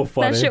was so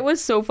funny. That shit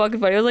was so fucking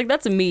funny. I was like,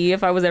 that's me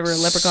if I was ever a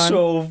leprechaun.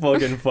 So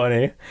fucking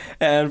funny.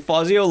 And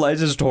Fazio lights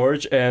his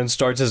torch and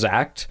starts his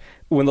act.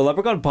 When the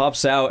leprechaun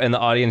pops out and the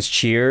audience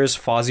cheers,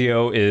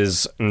 Fazio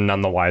is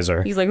none the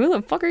wiser. He's like, who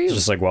the fuck are you?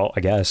 Just like, well, I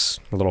guess,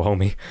 a little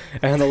homie.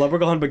 And the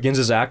leprechaun begins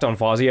his act on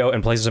Fazio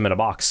and places him in a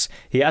box.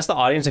 He asks the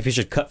audience if he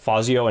should cut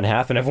Fazio in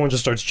half, and everyone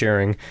just starts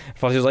cheering.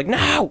 Fazio's like,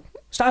 no!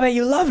 Stop it,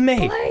 you love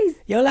me! Please.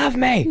 You love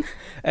me!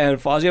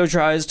 And Fazio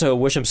tries to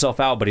wish himself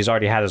out, but he's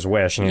already had his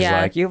wish, and he's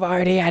Yeah. like, you've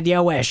already had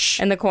your wish.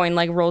 And the coin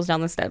like rolls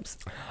down the steps.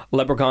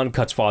 Leprechaun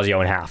cuts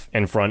Fazio in half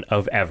in front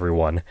of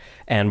everyone,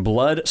 and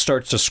blood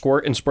starts to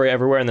squirt and spray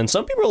everywhere, and then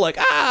some people are like,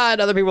 ah,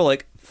 and other people are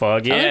like,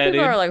 fuck yeah, Other people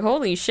dude. are like,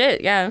 holy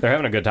shit, yeah. They're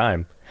having a good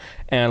time.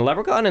 And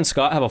Leprechaun and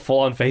Scott have a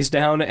full-on face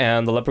down,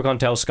 and the Leprechaun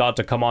tells Scott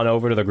to come on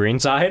over to the green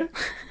side.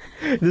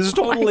 This is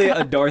totally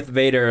a Darth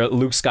Vader,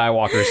 Luke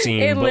Skywalker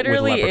scene, It but with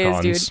literally is,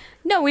 leprechauns. dude.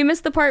 No, we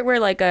missed the part where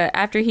like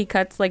after he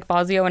cuts like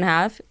Fazio in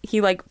half,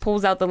 he like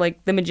pulls out the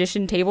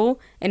magician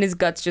table and his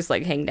guts just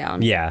like hang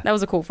down. Yeah. That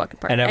was a cool fucking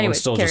part. And everyone Anyways,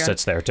 still carry just on.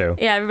 sits there, too.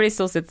 Yeah, everybody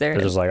still sits there.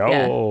 They're just like, oh,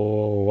 Yeah.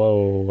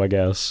 whoa, I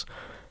guess.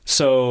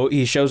 So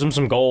he shows him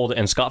some gold,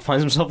 and Scott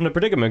finds himself in a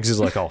predicament because he's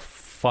like, oh,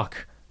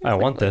 fuck. I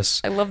want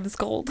this. I love this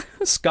gold.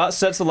 Scott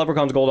sets the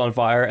leprechaun's gold on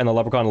fire, and the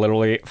leprechaun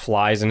literally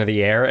flies into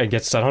the air and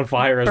gets set on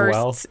fire as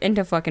well. Bursts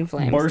into fucking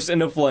flames. Bursts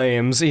into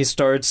flames. He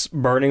starts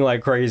burning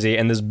like crazy,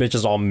 and this bitch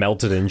is all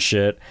melted and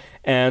shit.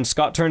 And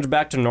Scott turns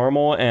back to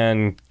normal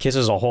and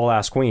kisses a whole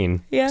ass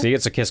queen. Yeah. So he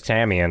gets to kiss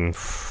Tammy, and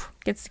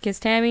Gets to kiss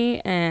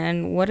Tammy,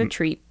 and what a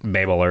treat.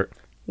 babe alert.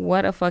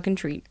 What a fucking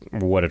treat.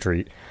 What a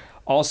treat.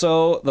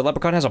 Also, the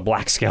leprechaun has a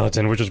black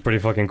skeleton, which is pretty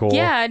fucking cool.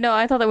 Yeah, no,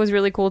 I thought that was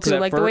really cool too.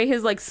 at Like the way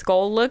his like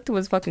skull looked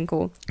was fucking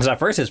cool. Because at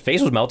first his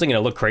face was melting and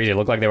it looked crazy. It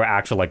looked like they were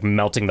actually like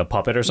melting the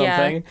puppet or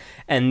something. Yeah.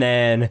 And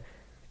then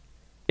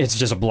it's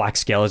just a black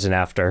skeleton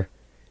after.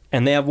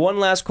 And they have one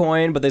last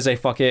coin, but they say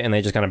fuck it, and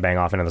they just kind of bang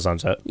off into the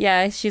sunset.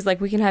 Yeah, she's like,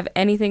 we can have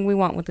anything we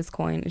want with this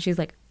coin. And she's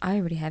like, I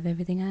already have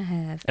everything I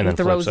have. And then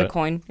throws flips the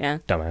coin. Yeah.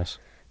 Dumbass.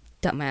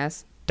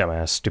 Dumbass.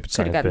 Dumbass. Stupid Could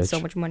son have of a gotten bitch. so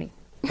much money.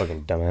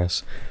 Fucking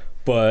dumbass.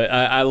 But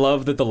I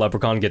love that the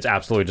leprechaun gets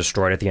absolutely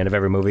destroyed at the end of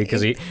every movie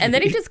because he... And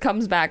then he just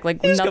comes back like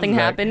he just nothing comes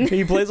back. happened.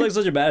 He plays like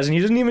such a badass, and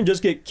he doesn't even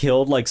just get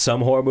killed like some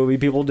horror movie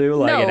people do,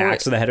 like No. an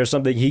axe to the head or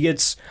something. He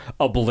gets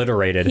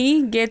obliterated.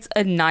 He gets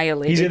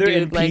annihilated. He's either in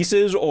dude. Like,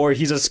 pieces or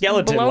he's a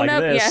skeleton blown like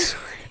up, this.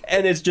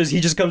 And it's just,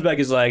 he just comes back,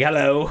 he's like,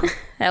 hello.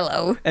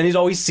 hello. And he's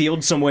always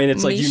sealed some way, and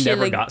it's like, Me you never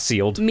shilling. got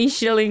sealed. Me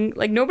shilling.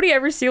 Like nobody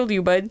ever sealed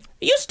you, bud.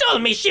 You stole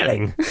me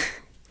shilling.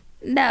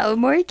 No,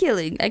 more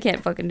killing. I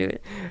can't fucking do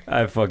it.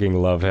 I fucking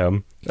love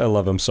him. I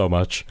love him so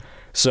much.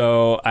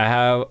 So I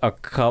have a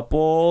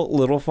couple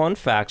little fun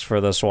facts for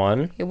this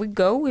one. Here we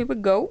go. Here we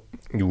go.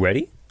 You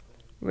ready?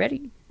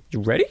 Ready. You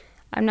ready?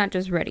 I'm not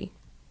just ready.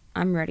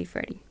 I'm ready,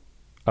 Freddy.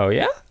 Oh,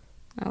 yeah?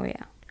 Oh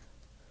yeah.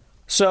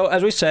 So,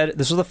 as we said,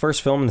 this was the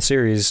first film in the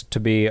series to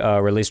be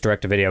released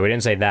direct-to-video. We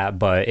didn't say that,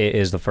 but it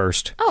is the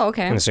first Oh,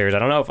 okay. in the series. I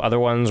don't know if other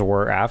ones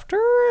were after.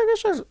 I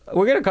guess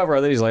we're going to cover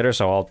other these later,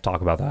 so I'll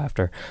talk about that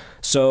after.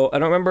 So, I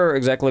don't remember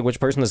exactly which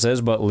person this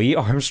is, but Lee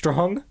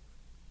Armstrong.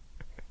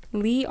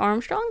 Lee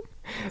Armstrong?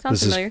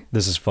 Sounds familiar.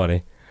 This is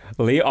funny.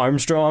 Lee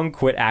Armstrong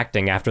quit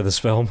acting after this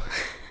film.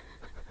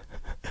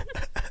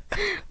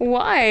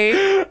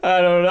 Why?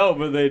 I don't know,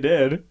 but they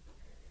did.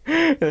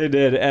 They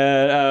did.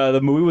 And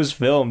the movie was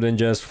filmed in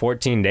just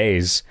 14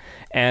 days.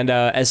 And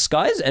as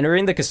Scott is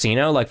entering the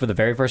casino, like for the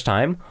very first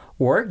time,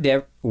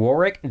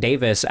 Warwick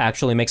Davis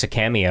actually makes a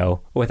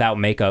cameo without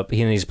makeup.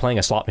 He's playing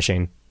a slot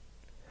machine.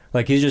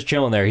 Like, he's just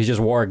chilling there. He's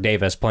just Warwick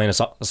Davis playing a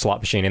slot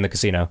machine in the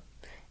casino.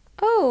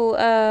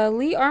 Oh,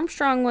 Lee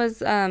Armstrong was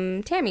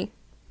Tammy.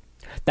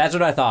 That's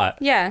what I thought.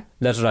 Yeah.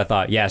 That's what I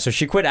thought. Yeah, so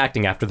she quit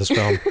acting after this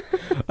film.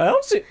 I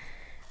don't see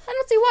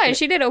why.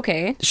 She did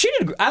okay. She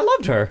did. I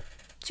loved her.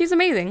 She's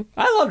amazing.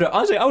 I loved her.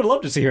 Honestly, I would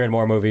love to see her in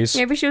more movies.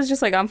 Maybe she was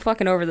just like, I'm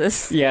fucking over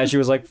this. Yeah, she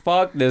was like,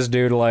 fuck this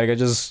dude. Like, I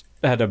just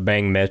had to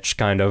bang Mitch,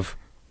 kind of.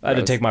 I had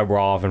to Gross. take my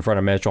bra off in front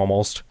of Mitch,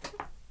 almost.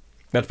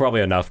 That's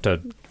probably enough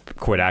to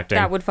quit acting.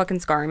 That would fucking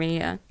scar me,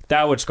 yeah.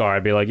 That would scar.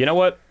 I'd be like, you know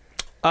what?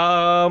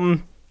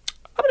 I'm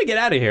gonna get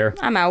out of here.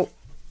 I'm out.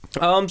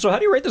 So how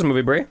do you rate this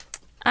movie, Brie?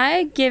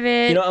 I give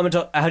it... You know, I'm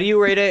gonna how do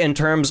you rate it in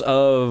terms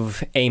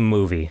of a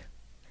movie?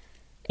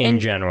 In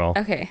general.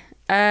 Okay.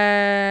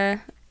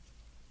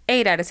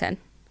 8 out of 10.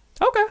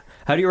 Okay.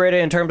 How do you rate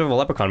it in terms of a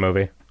Leprechaun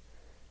movie?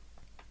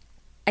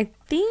 I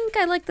think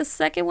I like the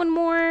second one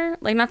more.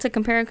 Like, not to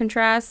compare and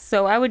contrast.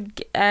 So I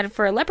would add,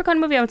 for a Leprechaun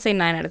movie, I would say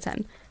 9 out of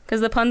 10.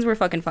 Because the puns were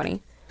fucking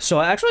funny. So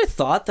I actually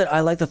thought that I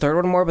liked the third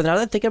one more, but now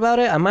that I think about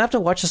it, I might have to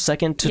watch the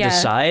second to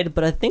decide.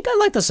 But I think I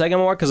like the second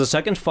more because the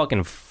second's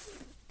fucking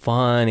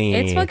funny.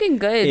 It's fucking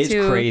good, it's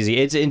too. Crazy.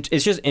 It's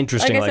just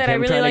interesting. Like I said, him I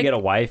really trying to like- get a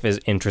wife is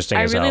interesting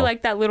I as really hell.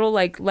 like that little,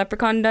 like,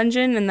 leprechaun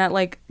dungeon and that,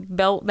 like,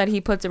 belt that he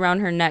puts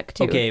around her neck,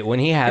 too. Okay, when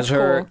he has It's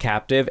her cool.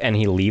 captive and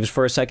he leaves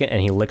for a second and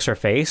he licks her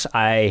face,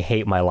 I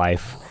hate my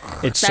life.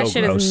 It's That so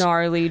shit gross. is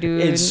gnarly,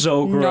 dude. It's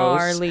so gross.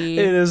 Gnarly.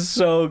 It is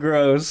so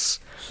gross.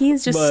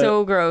 He's just but-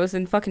 so gross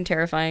and fucking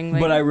terrifying.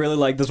 Like, But I really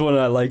like this one,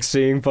 and I like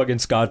seeing fucking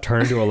Scott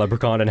turn into a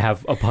leprechaun and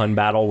have a pun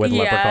battle with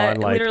yeah, Leprechaun.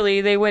 Like, literally,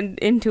 they went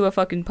into a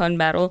fucking pun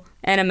battle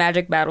and a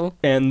magic battle.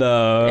 and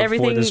the for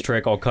Everything- this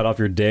trick, I'll cut off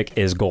your dick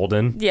is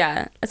golden.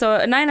 Yeah, so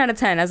a 9 out of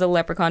 10 as a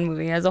Leprechaun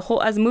movie. As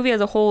a movie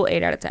as a whole,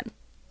 8 out of 10.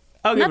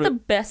 I'll give Not the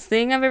it, best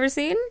thing I've ever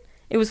seen.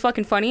 It was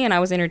fucking funny and I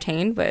was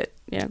entertained, but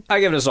yeah. I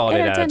give it a solid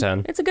 8 out of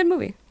 10. It's a good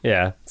movie.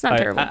 Yeah. It's not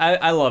terrible.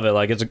 I love it.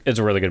 Like, it's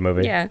a really good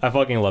movie. Yeah. I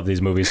fucking love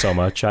these movies so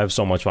much. I have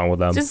so much fun with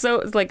them. It's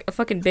like a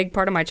fucking big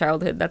part of my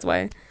childhood. That's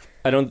why.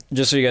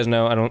 Just so you guys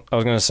know, I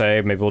was going to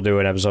say maybe we'll do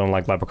an episode on,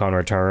 like, Leprechaun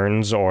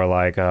Returns or,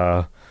 like,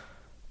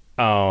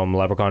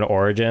 Leprechaun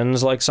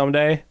Origins, like,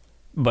 someday.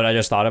 But I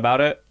just thought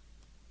about it.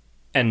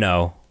 And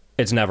no,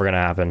 it's never going to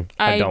happen.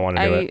 I don't want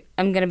to do it.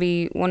 I'm going to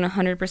be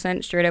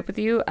 100% straight up with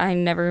you. I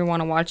never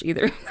want to watch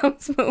either of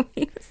those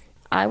movies.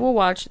 I will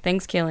watch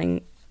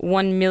Thanksgiving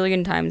 1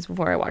 million times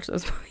before I watch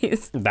those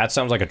movies. That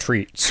sounds like a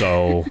treat,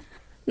 so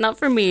Not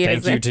for me.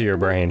 thank you to your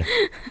brain.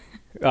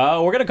 We're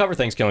going to cover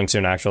Thanksgiving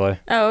soon, actually.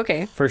 Oh,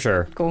 okay. For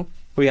sure. Cool.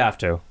 We have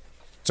to.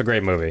 It's a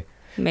great movie.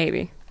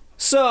 Maybe.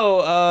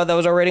 So, that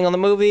was our rating on the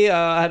movie.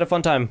 I had a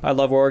fun time. I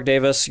love Warwick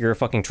Davis. You're a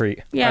fucking treat.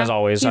 Yeah. As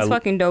always. He's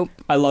fucking dope.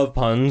 I love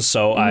puns,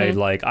 so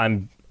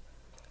I'm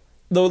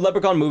the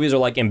Leprechaun movies are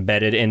like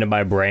embedded into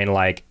my brain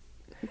like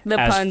The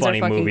as puns funny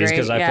are fucking movies great.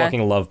 because I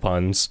fucking love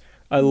puns.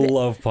 I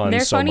love puns They're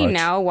so funny much.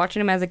 now.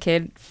 Watching them as a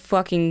kid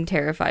fucking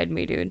terrified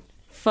me, dude.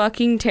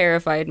 Fucking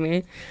terrified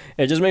me.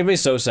 It just made me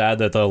so sad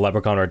that the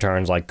Leprechaun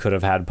Returns like could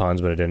have had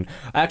puns, but it didn't.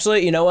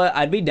 Actually, you know what?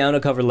 I'd be down to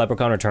cover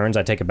Leprechaun Returns.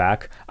 I take it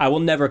back. I will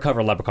never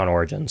cover Leprechaun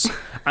Origins.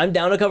 I'm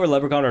down to cover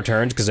Leprechaun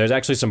Returns because there's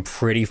actually some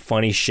pretty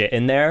funny shit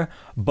in there,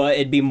 but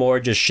it'd be more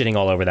just shitting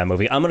all over that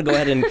movie. I'm gonna go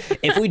ahead and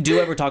if we do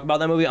ever talk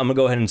about that movie, I'm gonna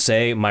go ahead and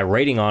say my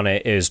rating on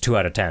it is 2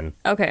 out of 10.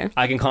 Okay.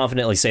 I can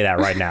confidently say that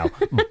right now.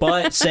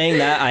 But saying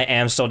that, I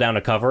am still down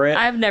to cover it.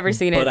 I've never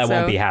seen it, but I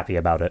won't so- be happy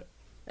about it.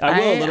 I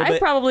will a little I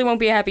bit. probably won't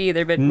be happy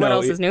either, but what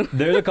else is new?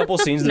 There's a couple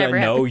scenes that Never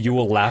I know happened. you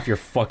will laugh your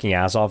fucking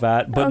ass off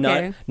at, but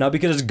Okay. not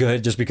because it's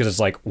good, just because it's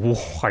like, whoa,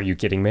 are you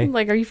kidding me?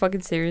 Like, are you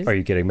fucking serious? Are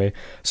you kidding me?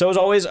 So as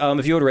always,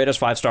 if you would rate us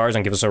 5 stars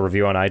and give us a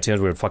review on iTunes,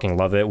 we would fucking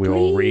love it. We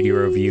will read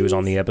your reviews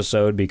on the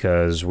episode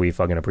because we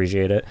fucking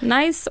appreciate it.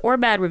 Nice or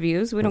bad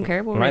reviews, we don't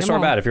care. We'll read Nice them or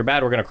all. bad. If you're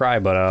bad, we're gonna cry,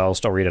 but I'll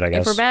still read it, I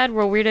guess. If we're bad,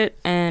 we'll read it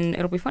and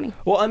it'll be funny.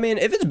 Well, I mean,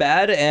 if it's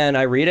bad and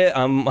I read it,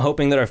 I'm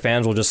hoping that our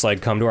fans will just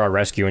like come to our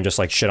rescue and just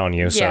like shit on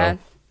you. Yeah. So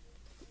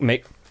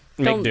make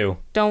do.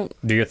 Don't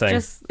Do your thing.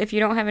 just if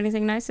you don't have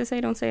anything nice to say,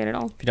 don't say it at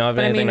all. If you don't have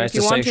But I anything mean, nice if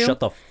you to say, want to, shut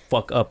the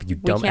fuck up, you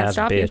we can't dumbass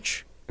stop you.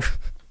 bitch.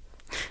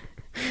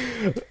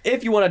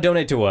 If you want to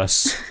donate to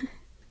us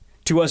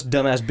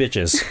dumbass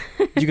bitches,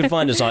 you can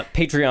find us on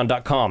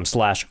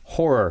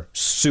patreon.com/horror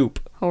soup.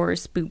 Horror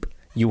spoop.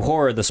 You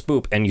horror the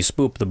spoop and you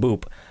spoop the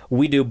boop.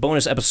 We do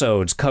bonus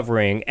episodes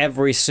covering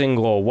every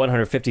single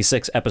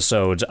 156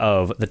 episodes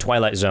of The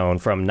Twilight Zone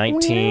from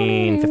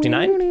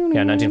 1959?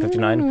 Yeah,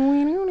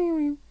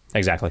 1959.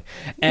 Exactly.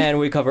 And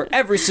we cover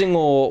every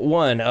single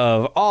one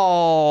of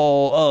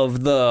all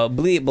of the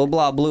bleep, blah,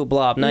 blah, bloop,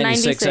 blop,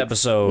 96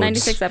 episodes.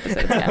 96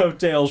 episodes, yeah. Of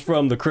Tales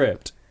from the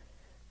Crypt.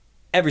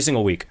 Every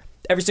single week.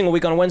 Every single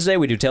week on Wednesday,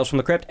 we do Tales from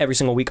the Crypt. Every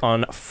single week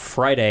on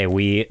Friday,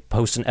 we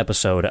post an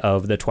episode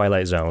of The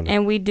Twilight Zone.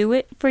 And we do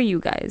it for you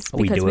guys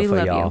because we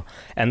love you.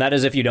 And that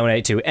is if you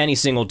donate to any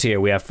single tier.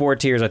 We have 4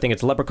 tiers. I think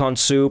it's Leprechaun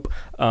Soup.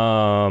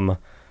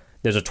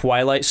 There's a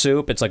Twilight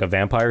Soup. It's like a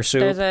vampire soup.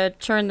 There's a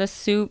churn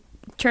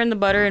the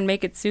butter and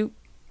make it soup.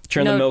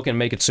 Churn the milk and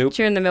make it soup.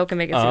 Churn the milk and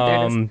make it soup.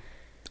 There it is.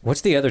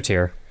 What's the other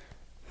tier?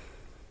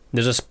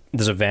 There's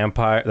a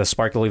vampire, the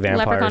sparkly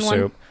vampire Leprechaun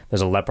soup. one.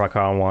 There's a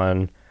leprechaun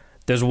one.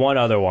 There's one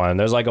other one.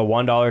 There's like a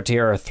 $1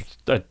 tier, a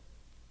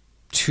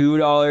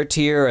 $2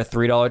 tier, a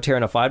 $3 tier,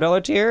 and a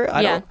 $5 tier.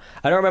 I don't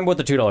remember what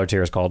the $2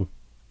 tier is called.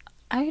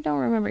 I don't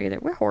remember either.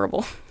 We're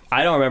horrible.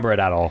 I don't remember it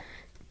at all.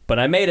 But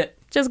I made it.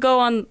 Just go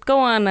on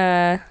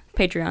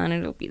Patreon and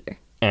it'll be there.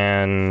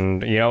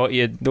 And you know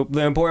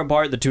the important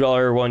part, the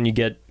 $2 one you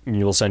get,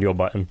 we'll send you a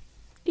button.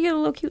 You get a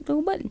little cute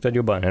little button. Send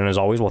you a button, and as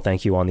always, we'll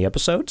thank you on the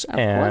episodes, Of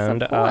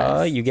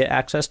course. You get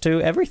access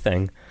to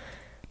everything.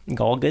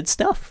 All good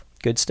stuff.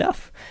 Good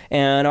stuff.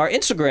 And our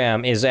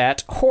Instagram is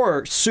at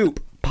Horror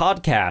Soup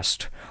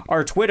Podcast.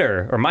 Our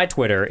Twitter, or my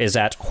Twitter, is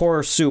at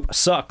Horror Soup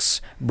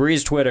Sucks.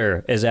 Bree's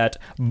Twitter is at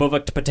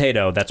Buvuked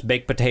Potato. That's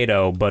baked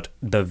potato, but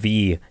the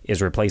V is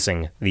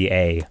replacing the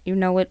A. You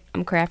know it.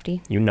 I'm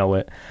crafty. You know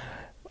it.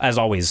 As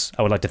always,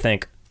 I would like to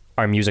thank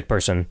our music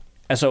person,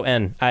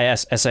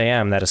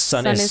 SONISSAM. That is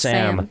Son is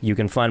Sam. You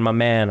can find my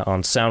man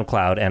on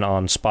SoundCloud and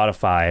on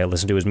Spotify.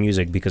 Listen to his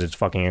music because it's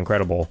fucking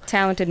incredible.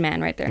 Talented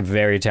man right there.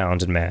 Very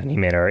talented man. He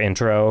made our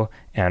intro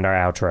and our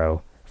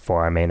outro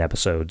for our main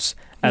episodes.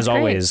 As That's great.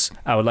 always,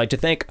 I would like to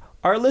thank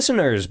our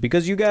listeners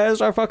because you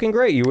guys are fucking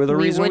great. You were the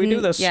reason we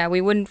do this. Yeah,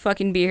 we wouldn't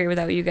fucking be here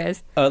without you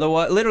guys.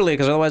 Literally,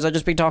 because otherwise I'd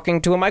just be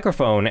talking to a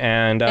microphone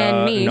and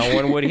me. no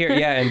one would hear.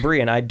 Yeah, and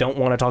Bree, and I don't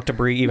want to talk to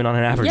Bree even on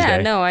an average Yeah,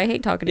 day. no, I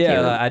hate talking to Yeah,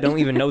 Caleb. I don't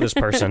even know this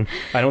person.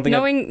 I don't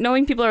think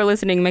knowing people are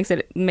listening makes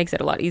it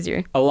a lot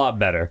easier. a lot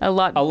better. A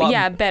lot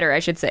yeah, better, I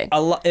should say.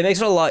 It makes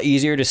it a lot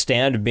easier to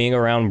stand being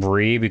around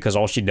Bree because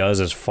all she does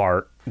is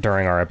fart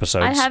during our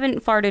episodes. I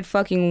haven't farted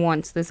fucking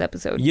once this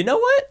episode. You know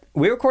what?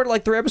 We recorded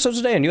like 3 episodes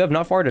a day and you have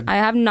not farted. I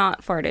have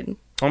not farted.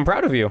 I'm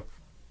proud of you.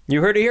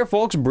 You heard it here,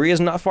 folks. Bree has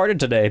not farted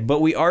today,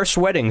 but we are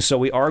sweating, so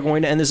we are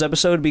going to end this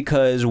episode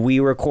because we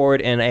record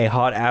in a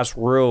hot-ass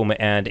room,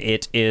 and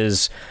it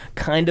is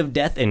kind of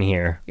death in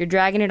here. You're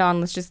dragging it on.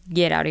 Let's just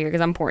get out of here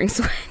because I'm pouring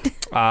sweat.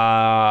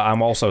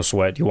 I'm also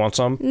sweat. You want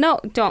some? No,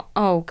 don't.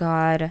 Oh,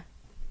 God.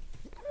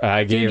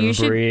 I gave Dude,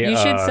 Bree... you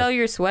should sell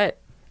your sweat.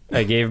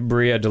 I gave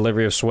Bree a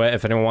delivery of sweat.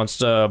 If anyone wants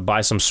to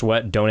buy some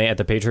sweat, donate at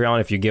the Patreon.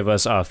 If you give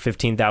us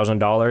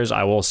 $15,000,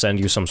 I will send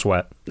you some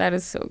sweat. That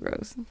is so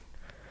gross.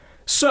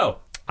 So,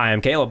 I am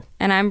Caleb.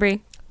 And I'm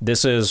Bree.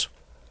 This is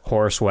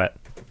Horror Sweat.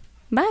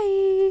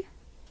 Bye.